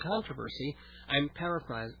about the controversy, I'm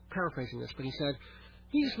paraphrasing this, but he said,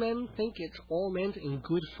 these men think it's all meant in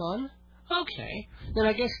good fun? Okay, then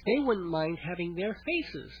I guess they wouldn't mind having their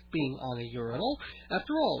faces being on a urinal.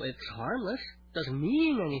 After all, it's harmless, doesn't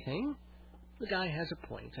mean anything. The guy has a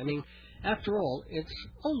point. After all, it's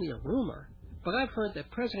only a rumor. But I've heard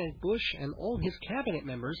that President Bush and all his cabinet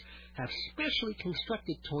members have specially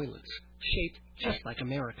constructed toilets shaped just like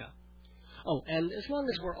America. Oh, and as long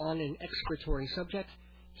as we're on an excretory subject,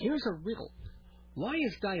 here's a riddle. Why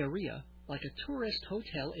is diarrhea like a tourist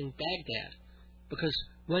hotel in Baghdad? Because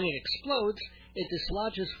When it explodes, it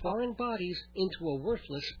dislodges foreign bodies into a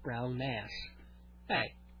worthless brown mass.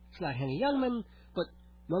 Hey, it's not Henny Youngman, but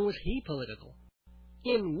when was he political?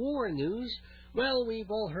 In war news, well, we've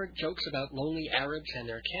all heard jokes about lonely Arabs and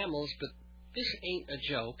their camels, but this ain't a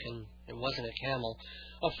joke, and it wasn't a camel.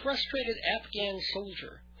 A frustrated Afghan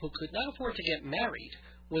soldier who could not afford to get married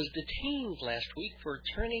was detained last week for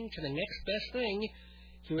turning to the next best thing.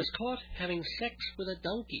 He was caught having sex with a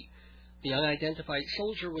donkey. The unidentified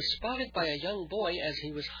soldier was spotted by a young boy as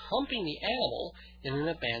he was humping the animal in an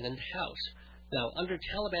abandoned house. Now, under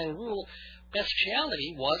Taliban rule,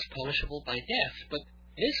 bestiality was punishable by death, but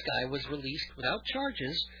this guy was released without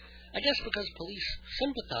charges, I guess because police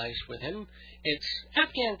sympathized with him. It's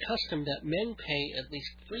Afghan custom that men pay at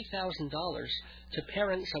least $3,000 to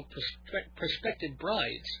parents of prospective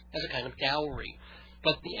brides as a kind of dowry.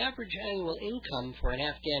 But the average annual income for an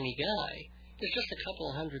Afghani guy is just a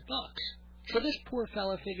couple of $100. So this poor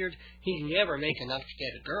fella figured he'd never make enough to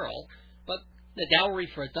get a girl, but the dowry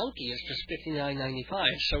for a donkey is just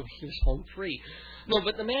 $59.95, so he was home free. No,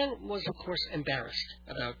 but the man was, of course, embarrassed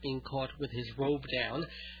about being caught with his robe down.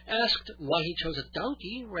 Asked why he chose a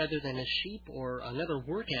donkey rather than a sheep or another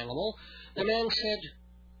work animal, the man said,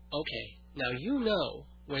 "Okay, now you know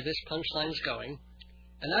where this punchline's going,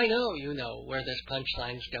 and I know you know where this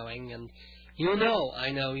punchline's going, and you know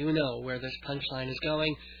I know you know where this punchline is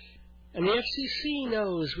going, and the FCC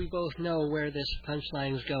knows we both know where this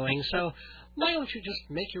punchline's going, so why don't you just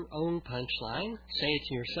make your own punchline, say it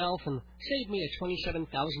to yourself, and save me a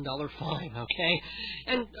 $27,000 fine, okay?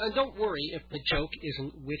 And don't worry if the joke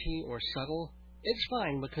isn't witty or subtle. It's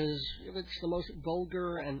fine, because if it's the most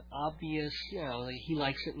vulgar and obvious, like he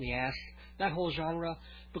likes it in the ass, that whole genre,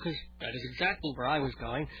 because that is exactly where I was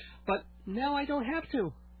going. But now I don't have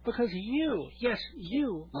to, because you, yes,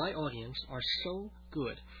 you, my audience, are so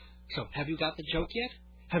good. So, have you got the joke yet?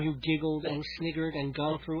 Have you giggled and sniggered and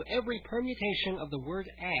gone through every permutation of the word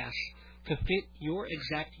ass to fit your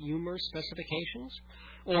exact humor specifications?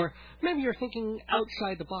 Or maybe you're thinking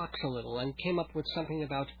outside the box a little and came up with something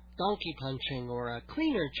about donkey punching or a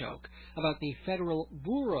cleaner joke about the Federal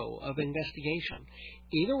Bureau of Investigation.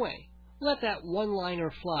 Either way, let that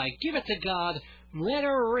one-liner fly. Give it to God. Let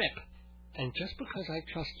her rip. And just because I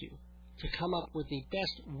trust you to come up with the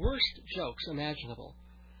best, worst jokes imaginable,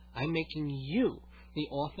 I'm making you the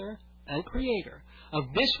author and creator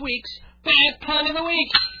of this week's Bad Pun of the Week.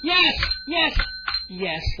 Yes, yes,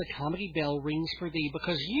 yes, the comedy bell rings for thee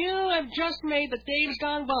because you have just made the days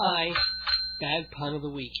gone by Bad Pun of the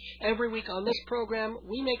Week. Every week on this program,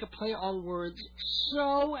 we make a play on words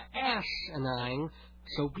so asinine,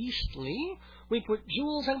 so beastly, we put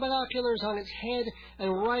jewels and binoculars on its head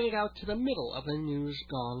and write it out to the middle of the news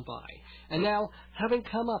gone by. And now, having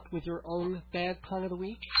come up with your own Bad Pun of the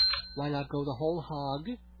Week, why not go the whole hog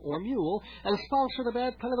or mule and sponsor the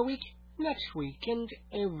Bad Pun of the Week next week and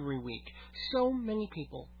every week? So many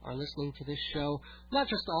people are listening to this show, not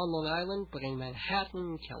just on Long Island, but in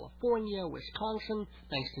Manhattan, California, Wisconsin,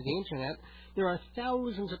 thanks to the Internet. There are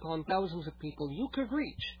thousands upon thousands of people you could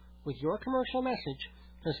reach with your commercial message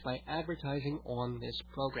just by advertising on this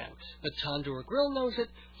program. The Tandoor Grill knows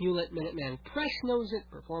it, Hewlett Minuteman Press knows it,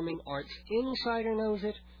 Performing Arts Insider knows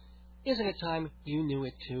it. Isn't it time you knew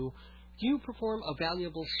it too? Do you perform a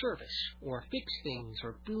valuable service, or fix things,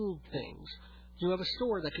 or build things? Do you have a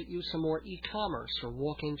store that could use some more e-commerce or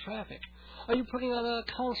walk-in traffic? Are you putting on a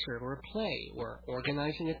concert or a play, or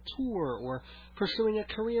organizing a tour, or pursuing a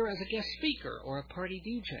career as a guest speaker or a party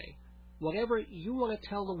DJ? Whatever you want to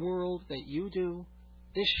tell the world that you do,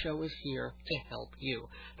 this show is here to help you.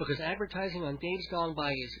 Because advertising on Days Gone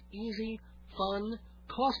By is easy, fun,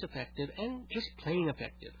 cost-effective, and just plain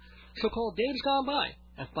effective. So call Dave's Gone By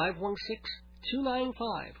at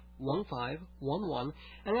 516-295-1511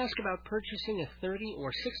 and ask about purchasing a 30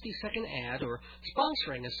 or 60-second ad or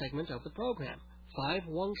sponsoring a segment of the program.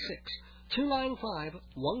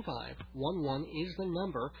 516-295-1511 is the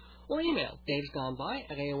number, or email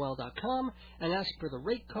davesgoneby@aol.com and ask for the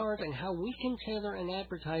rate card and how we can tailor an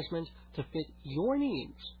advertisement to fit your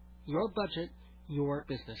needs, your budget, your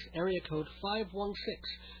business. Area code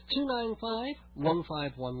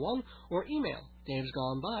 516-295-1511 or email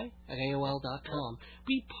davesgoneby@aol.com.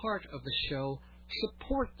 Be part of the show.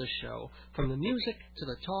 Support the show. From the music to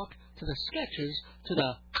the talk to the sketches to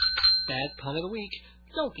the Bad Pun of the Week.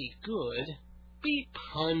 Don't be good. Be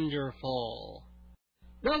punderful.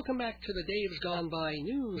 Welcome back to the Dave's Gone By,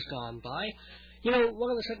 News Gone By. You know,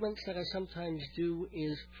 one of the segments that I sometimes do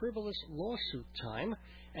is Frivolous Lawsuit Time.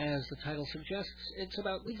 As the title suggests, it's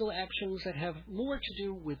about legal actions that have more to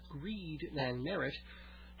do with greed than merit.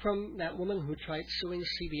 From that woman who tried suing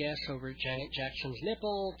CBS over Janet Jackson's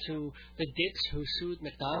nipple to the ditz who sued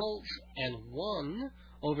McDonald's and won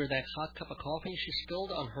over that hot cup of coffee she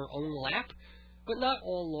spilled on her own lap. But not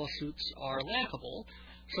all lawsuits are laughable,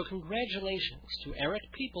 so congratulations to Eric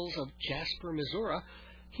Peoples of Jasper, Missouri.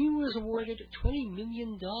 He was awarded $20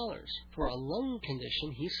 million for a lung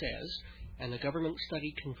condition, he says, and the government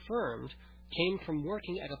study confirmed, came from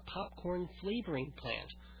working at a popcorn flavoring plant.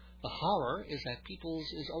 The horror is that Peoples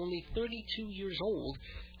is only 32 years old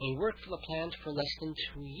and worked for the plant for less than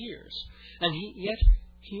 2 years. And yet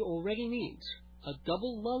he already needs a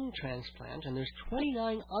double lung transplant, and there's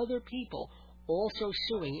 29 other people also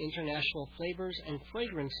suing International Flavors and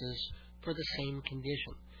Fragrances for the same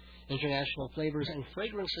condition. International Flavors and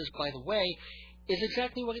Fragrances, by the way, is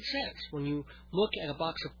exactly what it says. When you look at a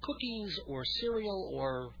box of cookies or cereal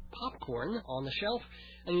or popcorn on the shelf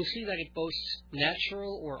and you see that it boasts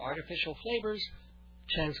natural or artificial flavors,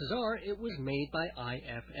 chances are it was made by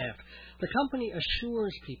IFF. The company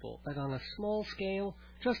assures people that on a small scale,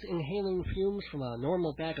 just inhaling fumes from a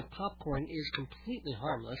normal bag of popcorn is completely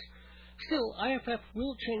harmless. Still, IFF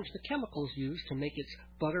will change the chemicals used to make its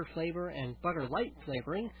butter flavor and butter light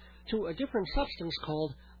flavoring to a different substance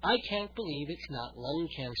called I Can't Believe It's Not Lung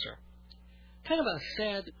Cancer. Kind of a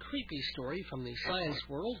sad, creepy story from the science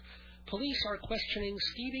world. Police are questioning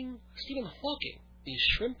Stephen Hawking, the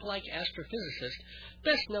shrimp-like astrophysicist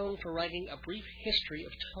best known for writing A Brief History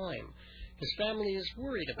of Time. His family is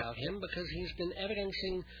worried about him because he's been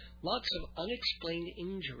evidencing lots of unexplained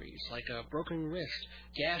injuries, like a broken wrist,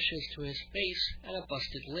 gashes to his face, and a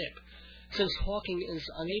busted lip. Since Hawking is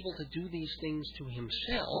unable to do these things to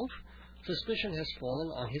himself, suspicion has fallen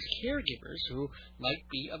on his caregivers, who might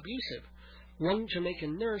be abusive. One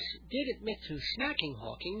Jamaican nurse did admit to smacking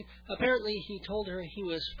Hawking. Apparently he told her he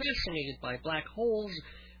was fascinated by black holes,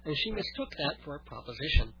 and she mistook that for a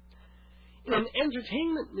proposition. In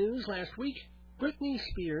entertainment news last week, Britney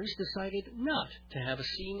Spears decided not to have a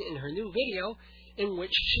scene in her new video in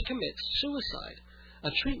which she commits suicide. A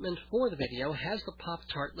treatment for the video has the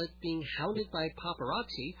Pop-Tartlet being hounded by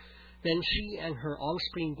paparazzi. Then she and her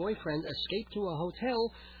on-screen boyfriend escape to a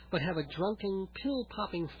hotel but have a drunken,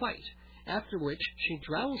 pill-popping fight, after which she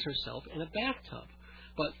drowns herself in a bathtub.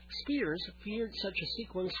 But Spears feared such a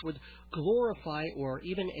sequence would glorify or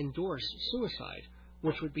even endorse suicide,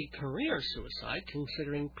 which would be career suicide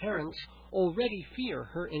considering parents already fear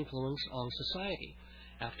her influence on society.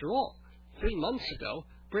 After all, 3 months ago,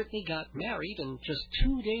 Britney got married, and just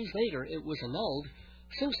 2 days later it was annulled.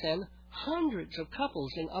 Since then, hundreds of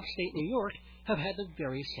couples in upstate New York have had the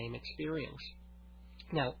very same experience.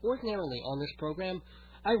 Now, ordinarily on this program,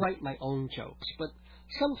 I write my own jokes, but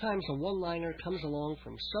sometimes a one-liner comes along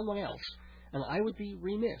from someone else, and I would be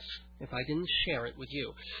remiss if I didn't share it with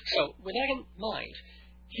you. So, with that in mind,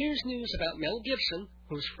 here's news about Mel Gibson,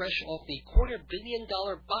 who's fresh off the $250 million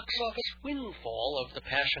box office windfall of The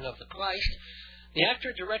Passion of the Christ. The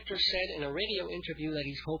actor-director said in a radio interview that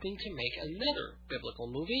he's hoping to make another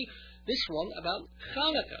biblical movie, this one about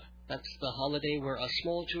Hanukkah. That's the holiday where a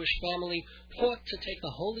small Jewish family fought to take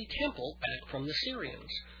the Holy Temple back from the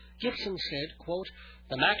Syrians. Gibson said, quote,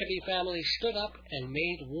 "The Maccabee family stood up and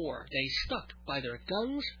made war. They stuck by their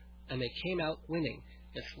guns, and they came out winning.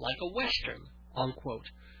 It's like a Western," unquote.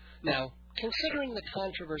 Now, considering the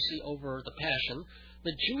controversy over the Passion,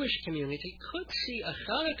 the Jewish community could see a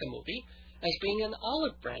Hanukkah movie as being an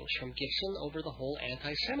olive branch from Gibson over the whole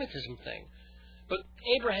anti-Semitism thing. But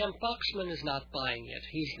Abraham Foxman is not buying it.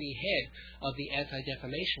 He's the head of the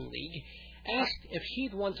Anti-Defamation League. Asked if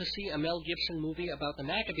he'd want to see a Mel Gibson movie about the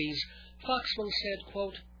Maccabees, Foxman said,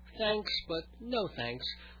 quote, "Thanks, but no thanks.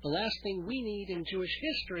 The last thing we need in Jewish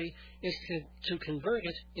history is to convert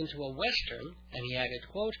it into a Western," and he added,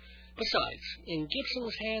 quote, "Besides, in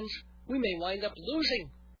Gibson's hands, we may wind up losing."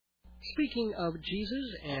 Speaking of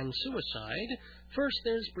Jesus and suicide, first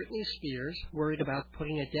there's Britney Spears, worried about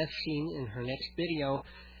putting a death scene in her next video.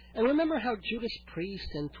 And remember how Judas Priest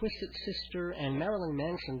and Twisted Sister and Marilyn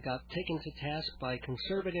Manson got taken to task by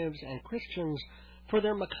conservatives and Christians for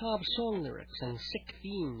their macabre song lyrics and sick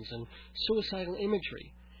themes and suicidal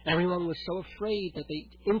imagery. Everyone was so afraid that they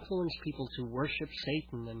influenced people to worship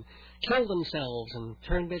Satan and kill themselves and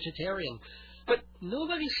turn vegetarian. But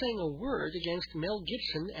nobody's saying a word against Mel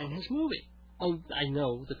Gibson and his movie. Oh, I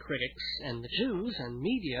know the critics and the Jews and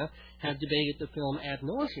media have debated the film ad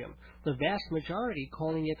nauseum, the vast majority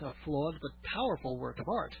calling it a flawed but powerful work of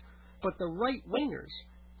art. But the right-wingers,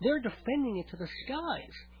 they're defending it to the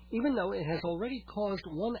skies, even though it has already caused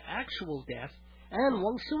one actual death and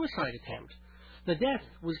one suicide attempt. The death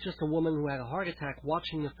was just a woman who had a heart attack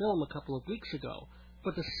watching the film a couple of weeks ago,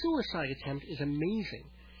 but the suicide attempt is amazing.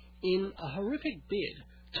 In a horrific bid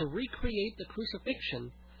to recreate the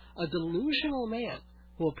crucifixion, a delusional man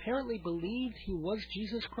who apparently believed he was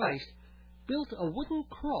Jesus Christ built a wooden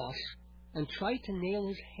cross and tried to nail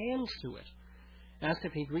his hands to it. Asked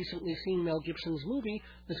if he'd recently seen Mel Gibson's movie,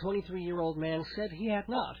 the 23-year-old man said he had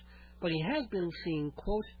not, but he had been seeing,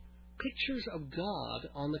 quote, pictures of God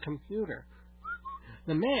on the computer.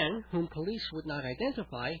 The man, whom police would not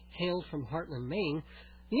identify, hailed from Heartland, Maine.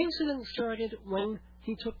 The incident started when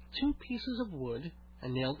he took two pieces of wood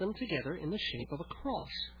and nailed them together in the shape of a cross.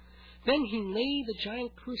 Then he laid the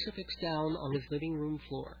giant crucifix down on his living room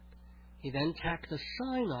floor. He then tacked a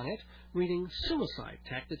sign on it reading "Suicide"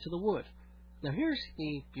 tacked it to the wood. Now here's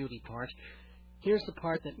the beauty part. Here's the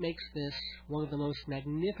part that makes this one of the most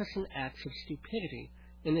magnificent acts of stupidity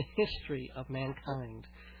in the history of mankind.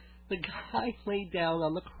 The guy laid down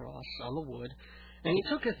on the cross, on the wood, and he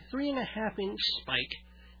took a 3.5-inch spike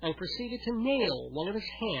and proceeded to nail one of his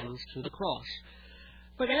hands to the cross.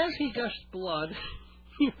 But as he gushed blood,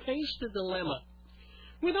 he faced a dilemma.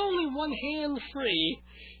 With only one hand free,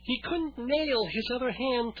 he couldn't nail his other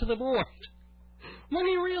hand to the board. When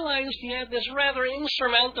he realized he had this rather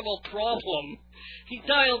insurmountable problem, he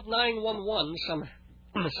dialed 911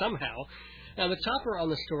 somehow. Now, the topper on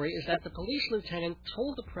the story is that the police lieutenant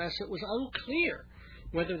told the press it was unclear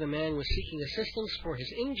whether the man was seeking assistance for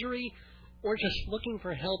his injury or just looking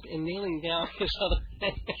for help in nailing down his other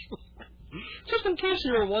hand. Just in case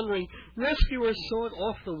you were wondering, rescuers sawed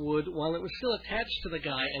off the wood while it was still attached to the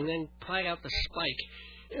guy and then pried out the spike.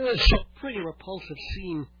 It was a pretty repulsive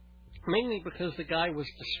scene, mainly because the guy was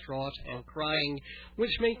distraught and crying,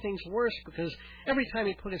 which made things worse because every time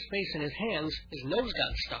he put his face in his hands, his nose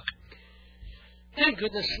got stuck. Thank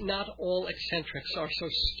goodness not all eccentrics are so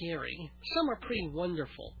scary. Some are pretty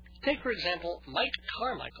wonderful. Take, for example, Mike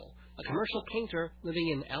Carmichael, a commercial painter living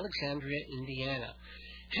in Alexandria, Indiana.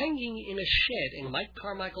 Hanging in a shed in Mike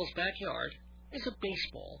Carmichael's backyard is a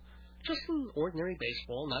baseball. Just an ordinary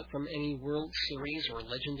baseball, not from any World Series or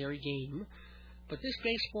legendary game. But this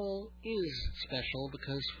baseball is special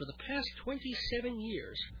because for the past 27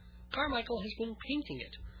 years, Carmichael has been painting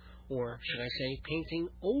it. Or should I say, painting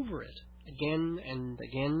over it, again and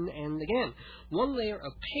again and again. One layer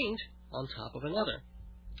of paint on top of another.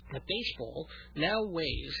 The baseball now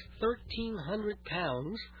weighs 1,300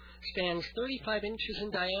 pounds, spans 35 inches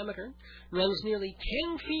in diameter, runs nearly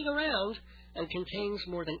 10 feet around, and contains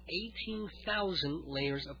more than 18,000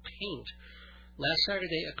 layers of paint. Last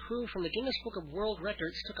Saturday, a crew from the Guinness Book of World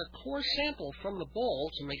Records took a core sample from the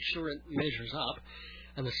ball to make sure it measures up.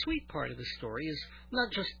 And the sweet part of the story is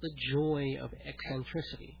not just the joy of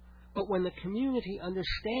eccentricity, but when the community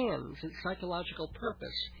understands its psychological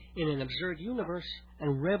purpose in an absurd universe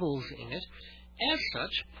and revels in it. As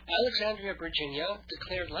such, Alexandria, Virginia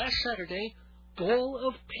declared last Saturday Ball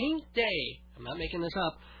of Paint Day. I'm not making this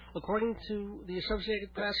up. According to the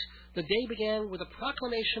Associated Press, the day began with a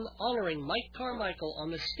proclamation honoring Mike Carmichael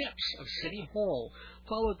on the steps of City Hall,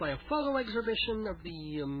 followed by a photo exhibition of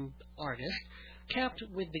the artist, capped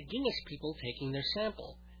with the Guinness people taking their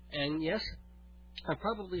sample. And yes, I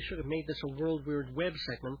probably should have made this a World Weird Web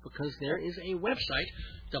segment because there is a website,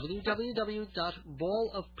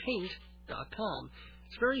 www.ballofpaint.com.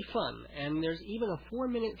 It's very fun, and there's even a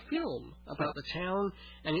 4-minute film about the town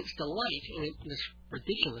and its delight in this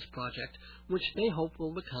ridiculous project, which they hope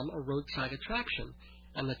will become a roadside attraction.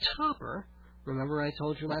 And the topper, remember I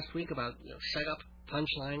told you last week about setup,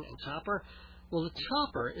 punchline, and topper? Well, the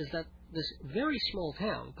topper is that this very small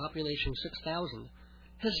town, population 6,000,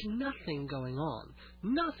 has nothing going on,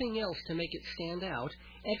 nothing else to make it stand out,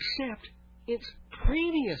 except its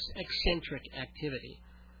previous eccentric activity.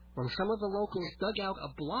 When some of the locals dug out a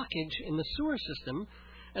blockage in the sewer system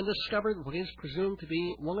and discovered what is presumed to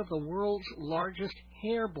be one of the world's largest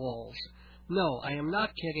hairballs. No, I am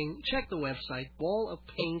not kidding. Check the website,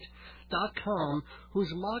 ballofpaint.com,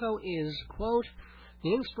 whose motto is, quote,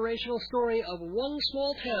 the inspirational story of one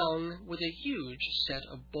small town with a huge set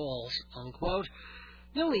of balls, unquote.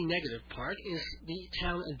 The only negative part is the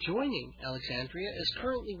town adjoining Alexandria is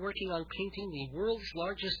currently working on painting the world's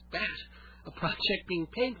largest bat, a project being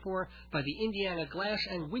paid for by the Indiana Glass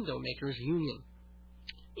and Window Makers Union.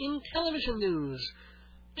 In television news,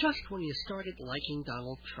 just when you started liking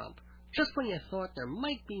Donald Trump, just when you thought there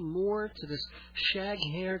might be more to this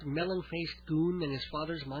shag-haired, melon-faced goon than his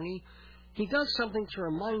father's money, he does something to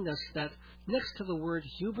remind us that next to the word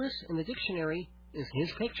hubris in the dictionary is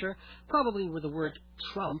his picture, probably with the word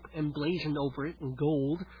Trump emblazoned over it in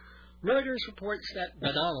gold. Reuters reports that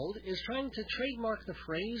the Donald is trying to trademark the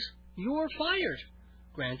phrase, "You're fired."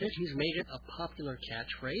 Granted, he's made it a popular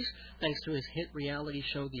catchphrase, thanks to his hit reality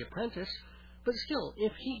show The Apprentice, But still,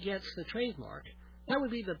 if he gets the trademark, that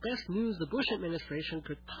would be the best news the Bush administration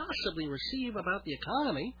could possibly receive about the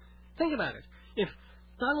economy. Think about it. If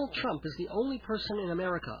Donald Trump is the only person in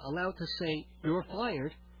America allowed to say, "You're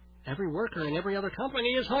fired," every worker in every other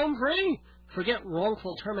company is home free. Forget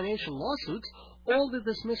wrongful termination lawsuits. All the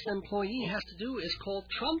dismissed employee has to do is call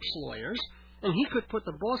Trump's lawyers, and he could put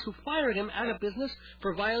the boss who fired him out of business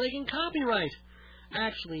for violating copyright.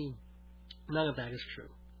 Actually, none of that is true.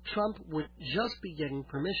 Trump would just be getting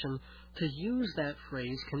permission to use that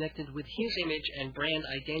phrase connected with his image and brand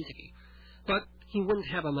identity. But he wouldn't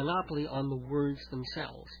have a monopoly on the words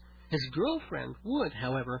themselves. His girlfriend would,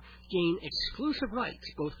 however, gain exclusive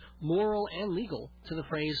rights, both moral and legal, to the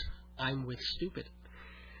phrase, "I'm with stupid."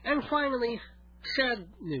 And finally, sad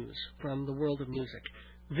news from the world of music.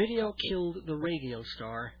 Video killed the radio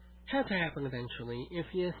star. Had to happen eventually.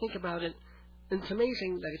 If you think about it, it's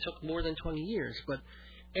amazing that it took more than 20 years, but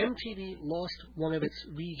MTV lost one of its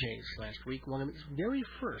VJs last week, one of its very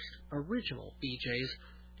first original VJs.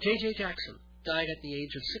 J.J. Jackson died at the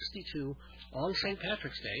age of 62 on St.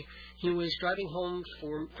 Patrick's Day. He was driving home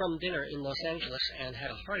from dinner in Los Angeles and had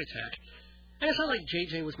a heart attack. And it's not like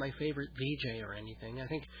J.J. was my favorite VJ or anything. I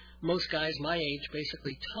think most guys my age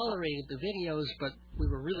basically tolerated the videos, but we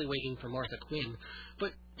were really waiting for Martha Quinn.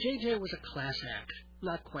 But J.J. was a class act.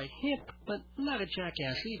 Not quite hip, but not a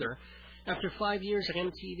jackass either. After 5 years at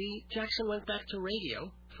MTV, Jackson went back to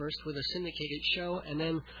radio, first with a syndicated show, and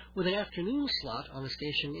then with an afternoon slot on a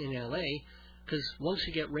station in L.A., because once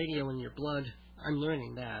you get radio in your blood, I'm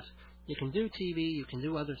learning that. You can do TV, you can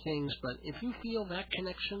do other things, but if you feel that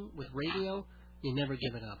connection with radio, you never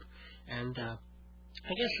give it up. And I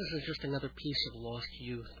guess this is just another piece of lost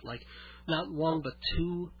youth, like not one but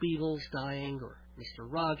two Beatles dying, or Mr.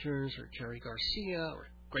 Rogers, or Jerry Garcia,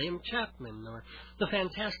 or Graham Chapman, or the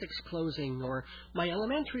Fantastics closing, or my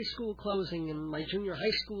elementary school closing, and my junior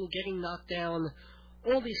high school getting knocked down.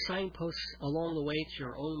 All these signposts along the way to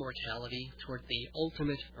your own mortality, toward the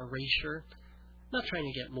ultimate erasure. Not trying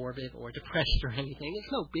to get morbid or depressed or anything.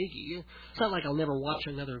 It's no biggie. It's not like I'll never watch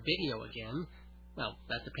another video again. Well,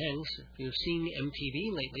 that depends. If you've seen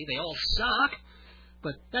MTV lately, they all suck.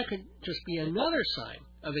 But that could just be another sign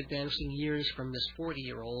of advancing years from this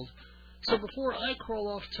 40-year-old. So before I crawl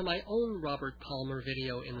off to my own Robert Palmer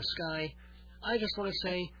video in the sky, I just want to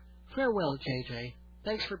say, farewell, JJ.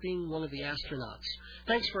 Thanks for being one of the astronauts.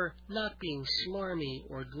 Thanks for not being smarmy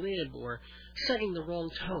or glib or setting the wrong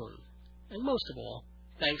tone. And most of all,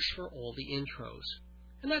 thanks for all the intros.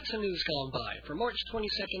 And that's the news gone by for March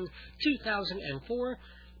 22nd, 2004.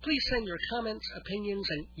 Please send your comments, opinions,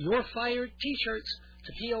 and You're Fired t-shirts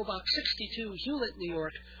to P.O. Box 62, Hewlett, New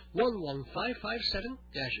York,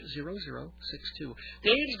 11557-0062.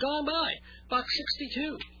 Dave's Gone By, Box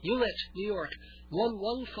 62, Hewlett, New York,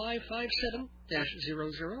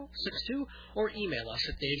 11557-0062, or email us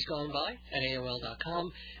at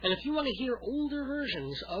davesgoneby@aol.com. And if you want to hear older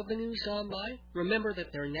versions of the News Gone By, remember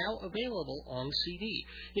that they're now available on CD.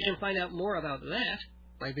 You can find out more about that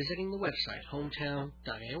by visiting the website,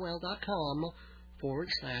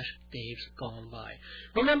 hometown.aol.com/Dave's Gone By.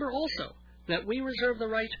 Remember also that we reserve the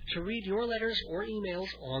right to read your letters or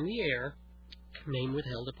emails on the air, name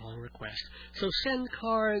withheld upon request. So send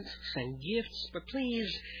cards, send gifts, but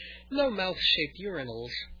please, no mouth-shaped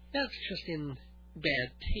urinals. That's just in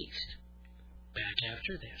bad taste. Back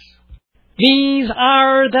after this. These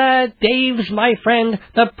are the Daves, my friend,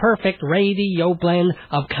 the perfect radio blend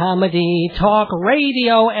of comedy, talk,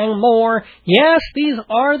 radio, and more. Yes, these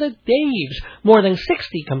are the Daves. More than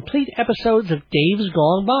 60 complete episodes of Dave's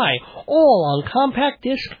Gone By, all on compact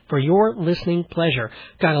disc for your listening pleasure.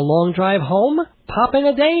 Got a long drive home? Pop in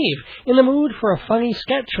a Dave. In the mood for a funny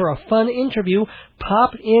sketch or a fun interview?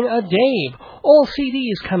 Pop in a Dave. All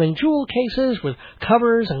CDs come in jewel cases with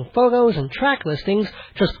covers and photos and track listings,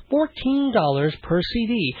 just $14 per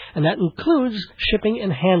CD, and that includes shipping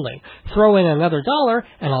and handling. Throw in another $1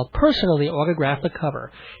 and I'll personally autograph the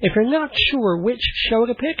cover. If you're not sure which show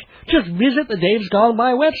to pick, just visit the Dave's Gone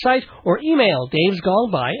By website or email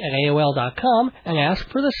davesgoneby@aol.com and ask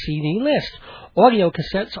for the CD list. Audio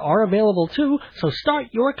cassettes are available too, so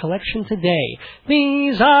start your collection today.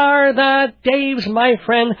 These are the Daves, my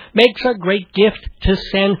friend. Makes a great gift to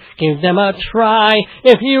send. Give them a try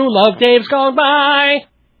if you love Dave's Gone By.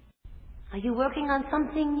 Are you working on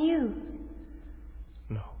something new?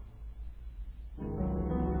 No.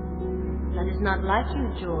 That is not like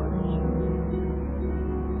you, George.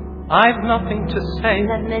 I've nothing to say. You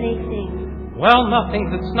have many things. Well, nothing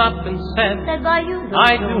that's not been said. Said by you,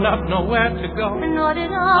 I do not know where to go. Nor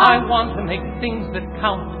did I want to make things that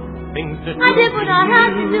count, things that I did what I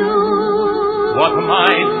had to do. What am I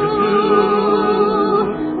to do?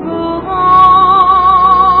 Move on.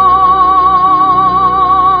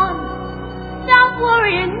 Stop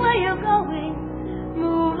worrying where you're going.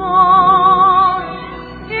 Move on.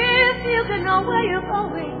 If you can know where you're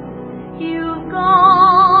going, you've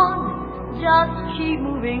gone. Just keep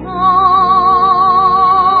moving on.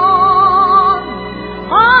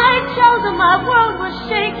 I chose and my world was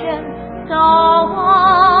shaken. So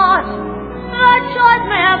what? The choice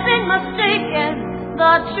may have been mistaken.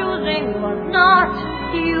 The choosing was not.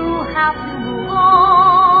 You have to move on.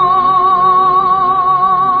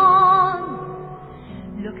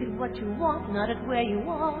 Look at what you want, not at where you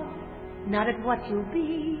are, not at what you'll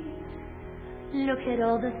be. Look at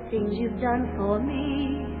all the things you've done for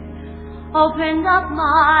me. Opened up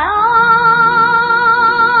my eyes,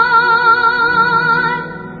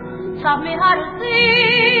 taught me how to see.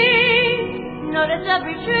 Notice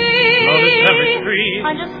every tree.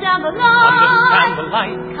 Understand the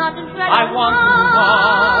light. Concentrate I want on to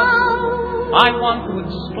I want to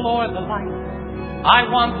explore the light. I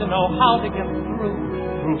want to know how to get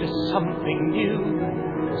through to something new,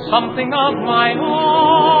 something of my own.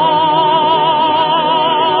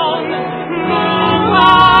 Move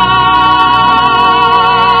on.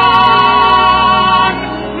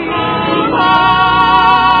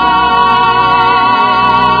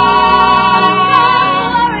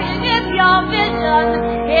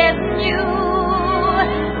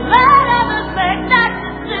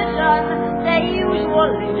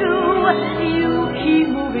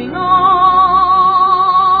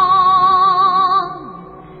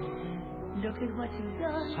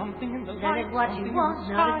 What you want,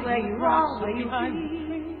 not where you are, where you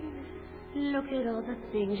be. Look at all the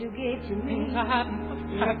things you gave to me.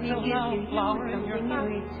 Let me give you something in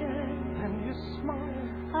return. And you smile.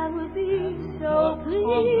 I will be so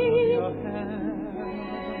pleased.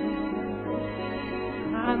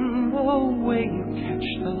 And the way you catch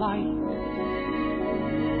the light,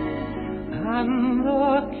 and the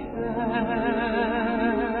care,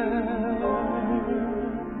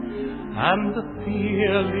 and the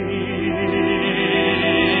feeling,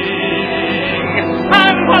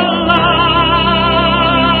 and the light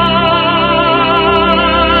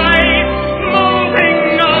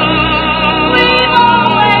moving on. We've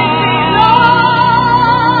always belonged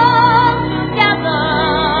together.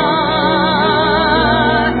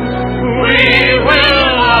 We will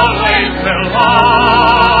always belong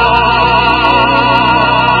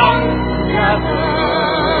together.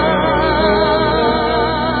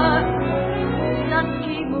 Just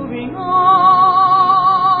keep moving on.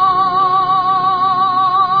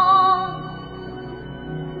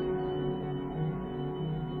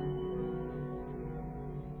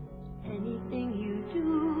 Anything you do,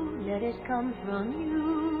 let it come from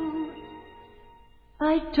you.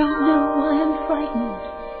 I don't know why I'm frightened.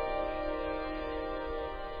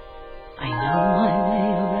 I know my way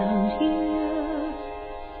around here.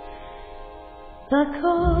 The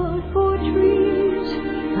cardboard trees,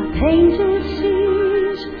 the painted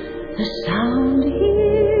seas, the sound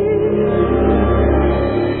here.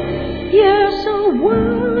 Yes, a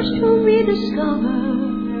world to rediscover.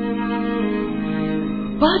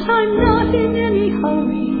 But I'm not in any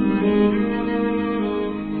hurry.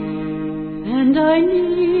 And I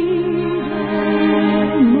need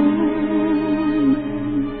a moment.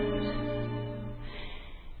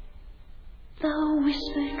 The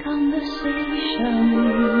whispered conversation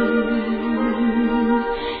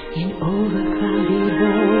in overcrowded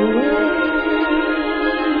doorways.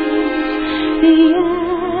 The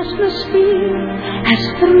atmosphere as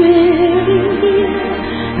thrilling here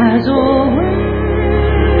as always.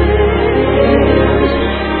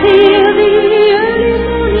 Hear the early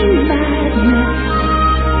morning madness.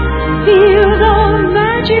 Feel the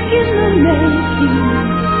magic in the making.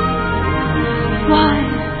 Why,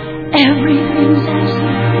 everything's as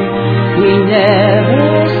if we never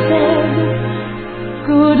said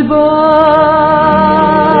goodbye.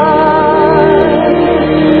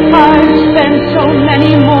 I've spent so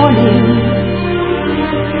many mornings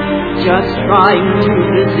just trying to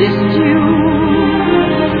resist you.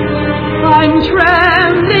 I'm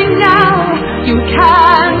trembling now, you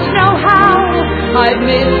can't know how I've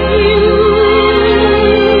missed you.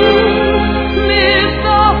 Missed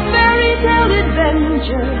the fairy tale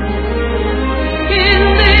adventure in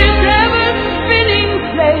this ever-spinning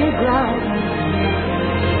playground.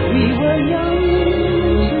 We were young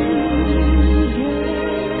together.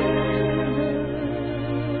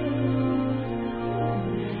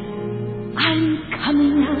 I'm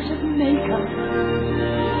coming out of makeup.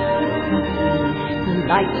 The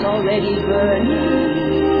light's already burning.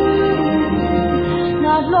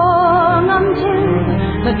 Not not long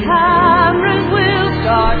until the cameras will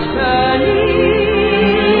start turning.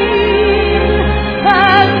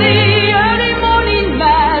 And the early morning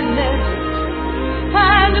madness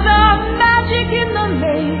and the magic in the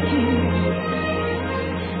making.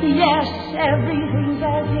 Yes, everything's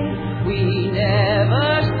as if we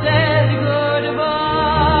never said goodbye.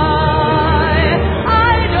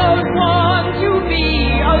 I don't want to be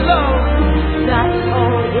alone. That's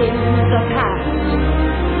all in the past.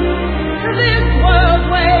 This world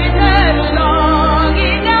waited long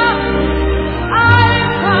enough.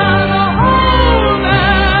 I've come home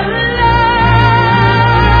at last.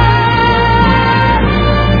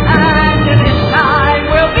 And this time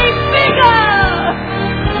will be bigger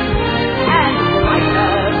and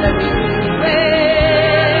brighter than usual.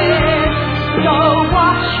 So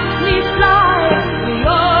watch me fly. We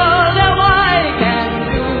all know I can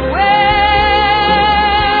do it.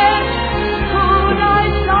 Could I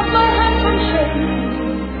stop my hand from shaking?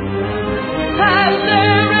 Has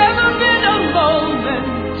there ever been a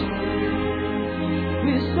moment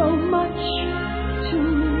with so much to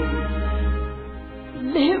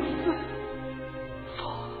live for?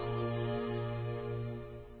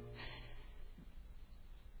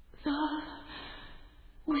 The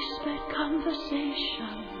whispered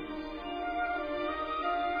conversation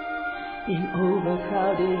in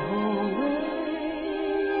overcrowded hallways.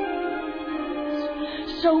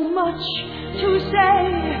 So much to say,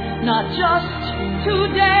 not just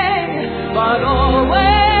today, but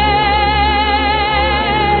always.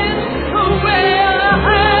 We'll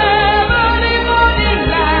have early morning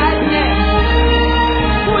madness.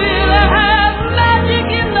 We'll have magic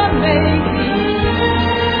in the making.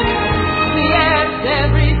 Yes,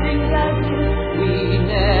 everything's as if we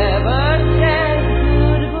never said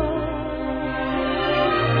goodbye.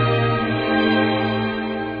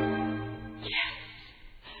 Yes,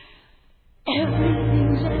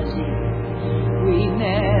 everything's as if we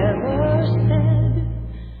never said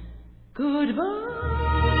goodbye.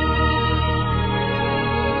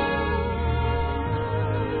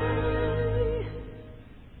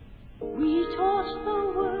 We taught the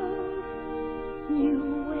world new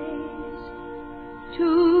ways to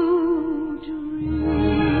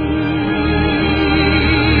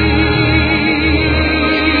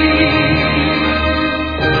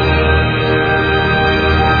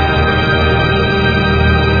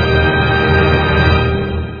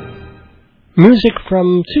Music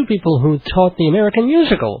from two people who taught the American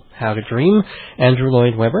musical How to Dream, Andrew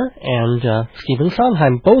Lloyd Webber and Stephen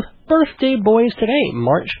Sondheim, both birthday boys today,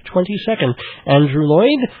 March 22nd. Andrew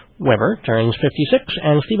Lloyd Webber turns 56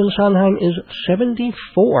 and Stephen Sondheim is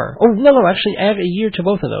 74. Oh, no, actually add a year to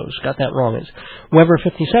both of those. Got that wrong. It's Webber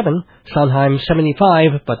 57, Sondheim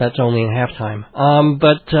 75, but that's only in halftime.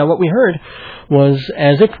 But what we heard was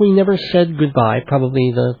As If We Never Said Goodbye,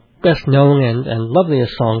 probably the best known and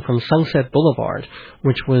loveliest song from Sunset Boulevard,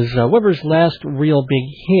 which was Webber's last real big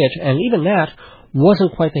hit, and even that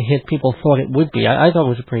wasn't quite the hit people thought it would be. I thought it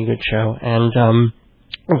was a pretty good show, and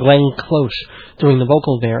Glenn Close doing the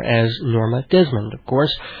vocal there as Norma Desmond, of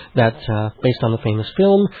course. That's based on the famous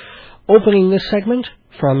film. Opening this segment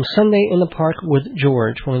from Sunday in the Park with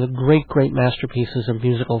George, one of the great, great masterpieces of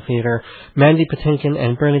musical theater. Mandy Patinkin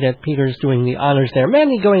and Bernadette Peters doing the honors there.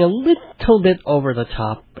 Mandy going a little bit over the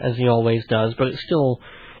top, as he always does, but it's still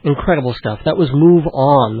incredible stuff. That was Move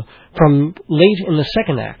On from late in the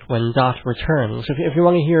second act when Dot returns. If you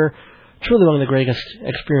want to hear truly one of the greatest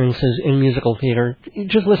experiences in musical theater,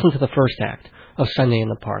 just listen to the first act of Sunday in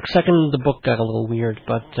the Park. Second, the book got a little weird,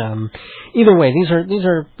 but either way, these are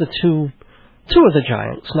the two of the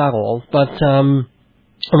giants, not all, but I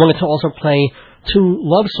wanted to also play two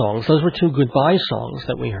love songs. Those were two goodbye songs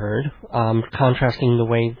that we heard, contrasting the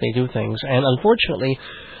way they do things. And unfortunately,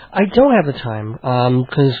 I don't have the time,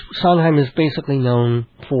 because Sondheim is basically known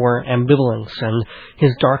for ambivalence and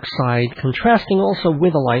his dark side contrasting also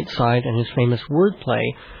with a light side and his famous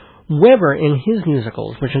wordplay. Webber, in his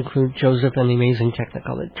musicals, which include Joseph and the Amazing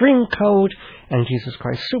Technicolor Dreamcoat, and Jesus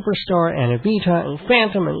Christ Superstar, and Evita, and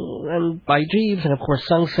Phantom, and By Jeeves, and of course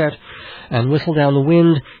Sunset, and Whistle Down the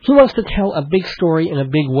Wind, he wants to tell a big story in a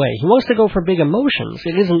big way. He wants to go for big emotions.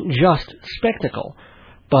 It isn't just spectacle.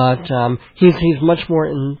 But he's much more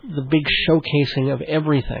in the big showcasing of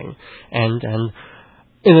everything, and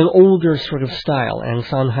in an older sort of style, and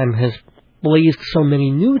Sondheim has blazed so many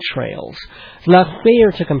new trails. It's not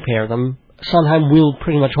fair to compare them. Sondheim will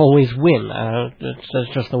pretty much always win.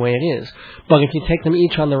 That's just the way it is. But if you take them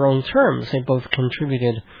each on their own terms, they both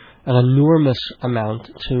contributed an enormous amount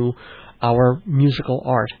to our musical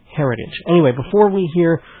art heritage. Anyway, before we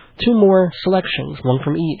hear 2 more selections, one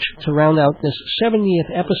from each, to round out this 70th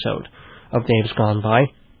episode of Dave's Gone By.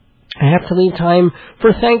 I have to leave time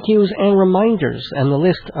for thank yous and reminders, and the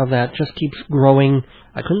list of that just keeps growing.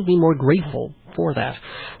 I couldn't be more grateful for that.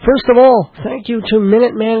 First of all, thank you to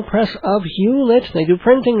Minuteman Press of Hewlett. They do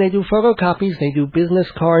printing, they do photocopies, they do business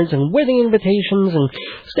cards and wedding invitations and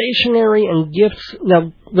stationery and gifts.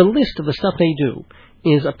 Now, the list of the stuff they do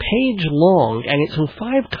is a page long, and it's in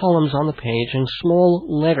 5 columns on the page in small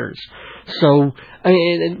letters. So,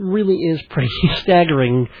 it really is pretty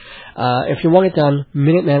staggering. If you want it done,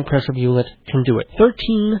 Minuteman Press of Hewlett can do it.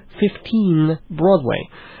 1315 Broadway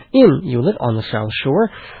in Hewlett on the South Shore.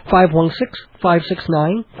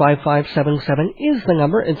 516-569-5577 is the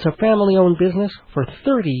number. It's a family-owned business for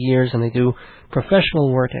 30 years, and they do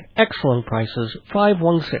professional work at excellent prices.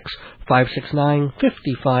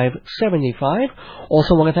 516-569-5575.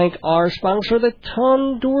 Also want to thank our sponsor, the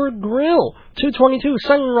Tandoor Grill, 222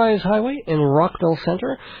 Sunrise Highway in Rockville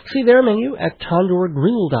Center. See their menu at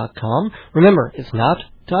tandoorgrill.com. Remember, it's not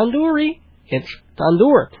tandoori, it's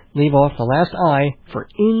tandoor. Leave off the last I for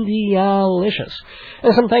Indialicious.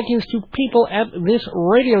 And some thank yous to people at this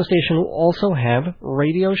radio station who also have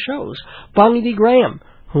radio shows. Bonnie D. Graham,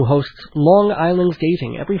 who hosts Long Island's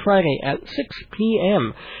Dating every Friday at 6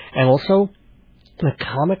 p.m. And also the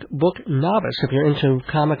Comic Book Novice, if you're into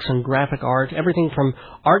comics and graphic art, everything from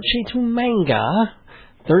Archie to manga.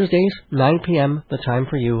 Thursdays, 9 p.m., the time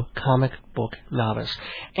for you, Comic Book Novice.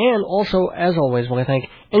 And also, as always, want to thank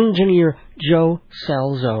engineer Joe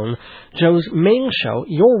Salzone. Joe's main show,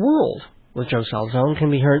 Your World with Joe Salzone,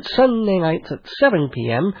 can be heard Sunday nights at 7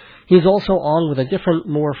 p.m. He's also on with a different,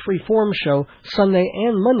 more free-form show Sunday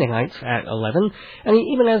and Monday nights at 11. And he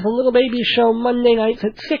even has a little baby show Monday nights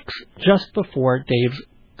at 6, just before Dave's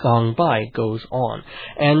Gone By goes on.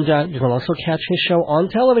 And you can also catch his show on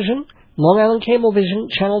television, Long Island Cablevision,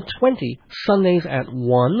 Channel 20, Sundays at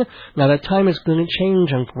 1. Now, that time is going to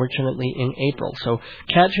change, unfortunately, in April, so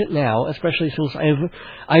catch it now, especially since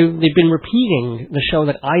they've been repeating the show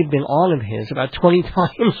that I've been on of his about 20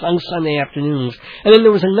 times on Sunday afternoons. And then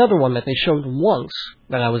there was another one that they showed once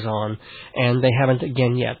that I was on, and they haven't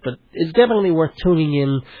again yet. But it's definitely worth tuning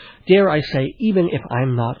in, dare I say, even if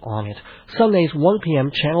I'm not on it. Sundays, 1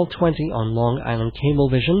 p.m., Channel 20 on Long Island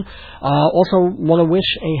Cablevision. Also want to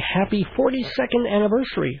wish a happy 42nd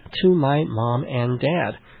anniversary to my mom and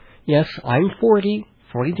dad. Yes, I'm 40,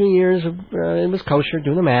 42 years, it was kosher,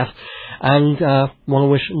 do the math, and want to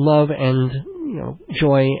wish love and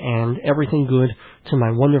joy and everything good to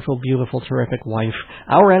my wonderful, beautiful, terrific wife.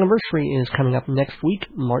 Our anniversary is coming up next week,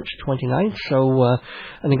 March 29th, so I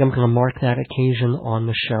think I'm going to mark that occasion on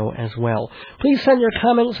the show as well. Please send your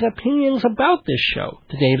comments and opinions about this show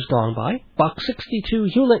to Dave's Gone By, Box 62,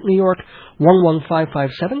 Hewlett, New York,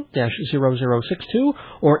 11557-0062,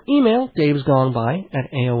 or email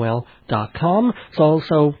davesgoneby@aol.com. So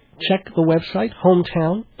also check the website,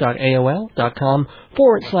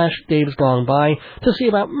 hometown.aol.com/Dave's Gone By to see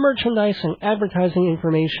about merchandise and advertising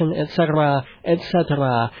information, etc.,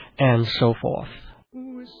 etc., and so forth.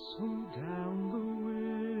 Whistle down the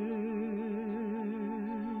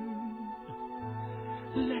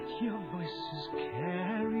wind, let your voices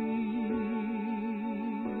carry,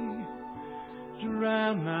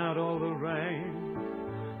 drown out all the rain,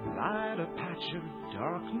 light a patch of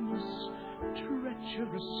darkness,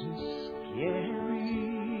 treacherous and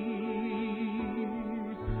scary.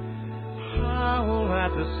 Howl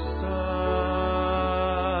at the stars,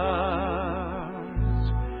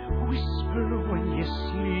 whisper when you're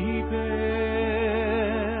sleeping.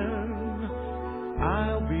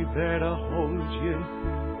 I'll be there to hold you,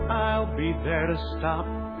 I'll be there to stop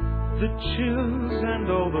the chills and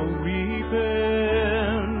all the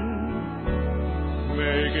weeping.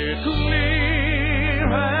 Make it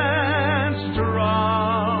clear and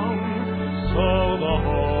strong, so the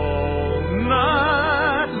whole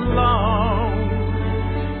night long,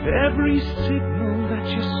 every signal that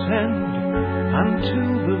you send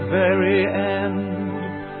until the very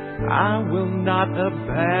end, I will not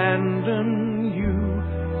abandon you,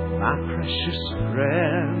 my precious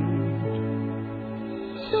friend.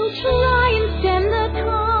 So try and stem the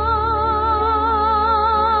tide,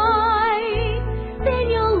 then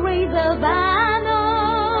you'll raise a banner.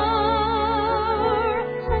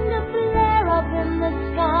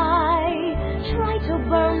 Try to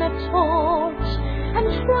burn a torch and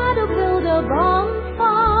try to build a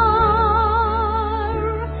bonfire.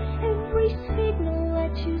 Every signal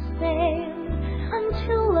that you send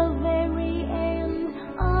until the very end,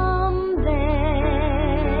 I'm there.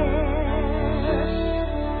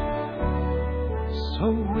 So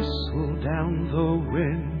whistle down the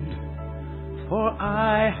wind, for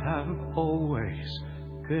I have always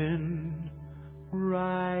been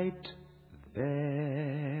right there.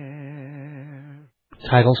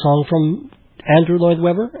 Title song from Andrew Lloyd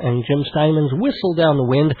Webber and Jim Steinman's Whistle Down the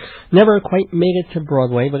Wind. Never quite made it to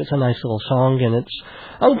Broadway, but it's a nice little song, and it's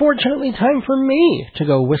unfortunately time for me to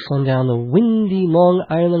go whistling down the windy Long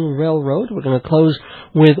Island Railroad. We're going to close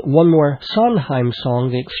with one more Sondheim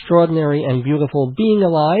song, the extraordinary and beautiful Being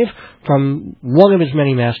Alive, from one of his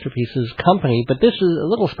many masterpieces, Company, but this is a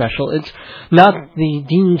little special. It's not the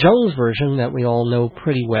Dean Jones version that we all know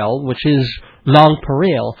pretty well, which is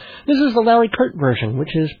Nonpareil. This is the Larry Kert version,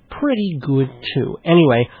 which is pretty good too.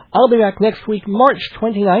 Anyway, I'll be back next week, March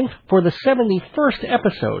 29th, for the 71st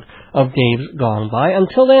episode of Dave's Gone By.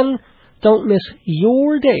 Until then, don't miss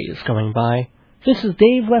your days going by. This is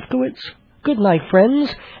Dave Lefkowitz. Good night,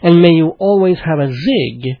 friends, and may you always have a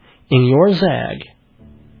zig in your zag.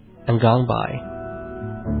 And gone by.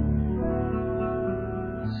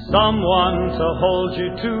 Someone to hold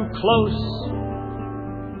you too close,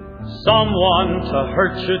 someone to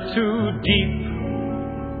hurt you too deep,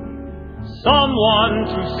 someone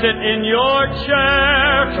to sit in your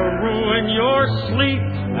chair to ruin your sleep.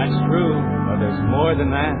 That's true, but there's more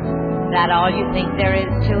than that. That all you think there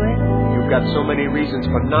is to it? You've got so many reasons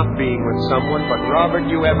for not being with someone, but Robert,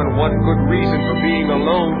 you haven't one good reason for being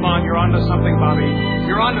alone. Come on, you're onto something, Bobby.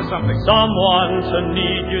 You're onto something. Someone to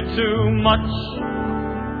need you too much,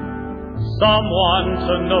 someone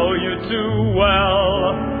to know you too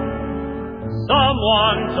well,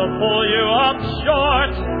 someone to pull you up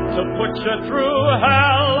short, to put you through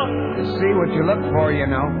hell. You see what you look for, you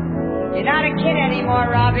know. You're not a kid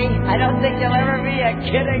anymore, Robbie. I don't think you'll ever be a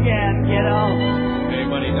kid again, kiddo. Hey,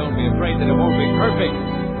 buddy, don't be afraid that it won't be perfect.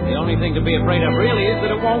 The only thing to be afraid of really is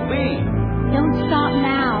that it won't be. Don't stop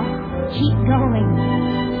now. Keep going.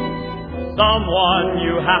 Someone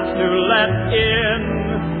you have to let in,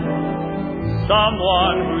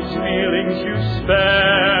 someone whose feelings you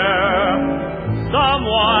spare,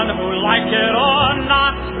 someone who, like it or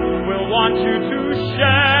not, will want you to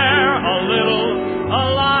share a little, a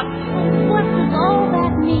lot. What does all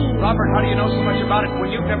that mean? Robert, how do you know so much about it when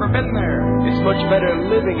you've never been there? It's much better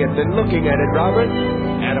living it than looking at it, Robert.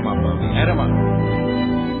 Add 'em up, Bobby. Add 'em up.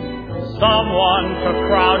 Someone to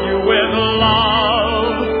crowd you with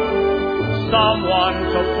love, someone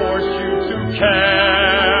to force you to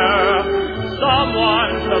care,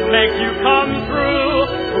 someone to make you come through,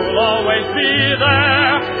 who'll always be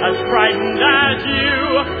there, as frightened as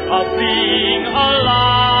you of being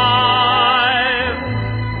alive.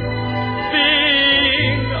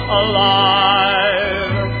 Being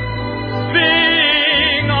alive.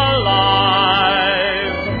 Being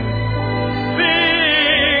alive.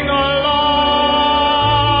 Being alive.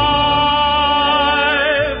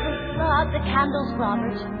 Blow out the candles,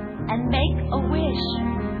 Robert, and make a wish.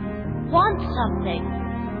 Want something.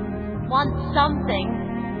 Want something.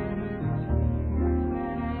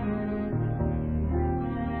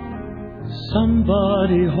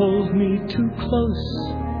 Somebody hold me too close,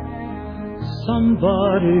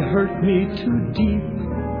 somebody hurt me too deep,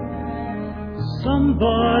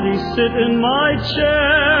 somebody sit in my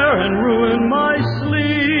chair and ruin my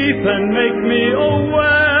sleep and make me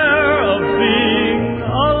aware of being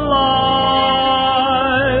alive,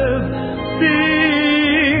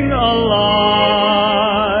 being alive.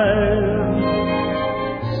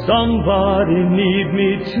 Somebody need me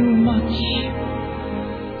too much,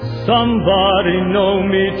 somebody know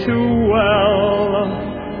me too well,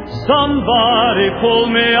 somebody pull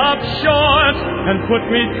me up short and put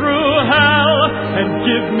me through hell and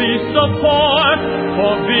give me support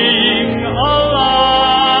for being alive.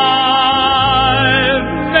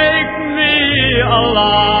 Make me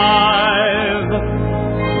alive.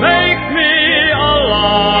 Make me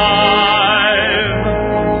alive.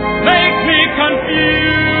 Make me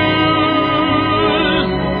confused.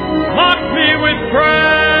 Mock me with praise.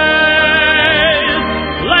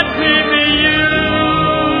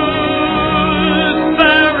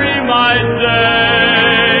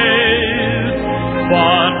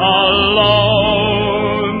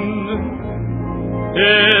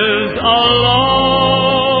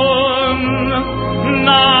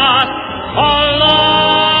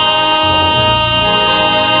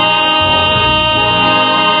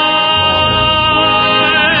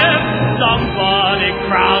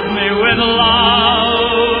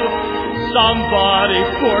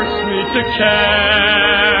 To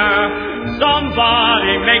care.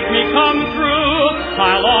 Somebody make me come through.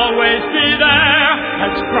 I'll always be there,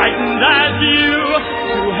 as frightened as you,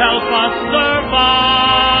 to help us survive.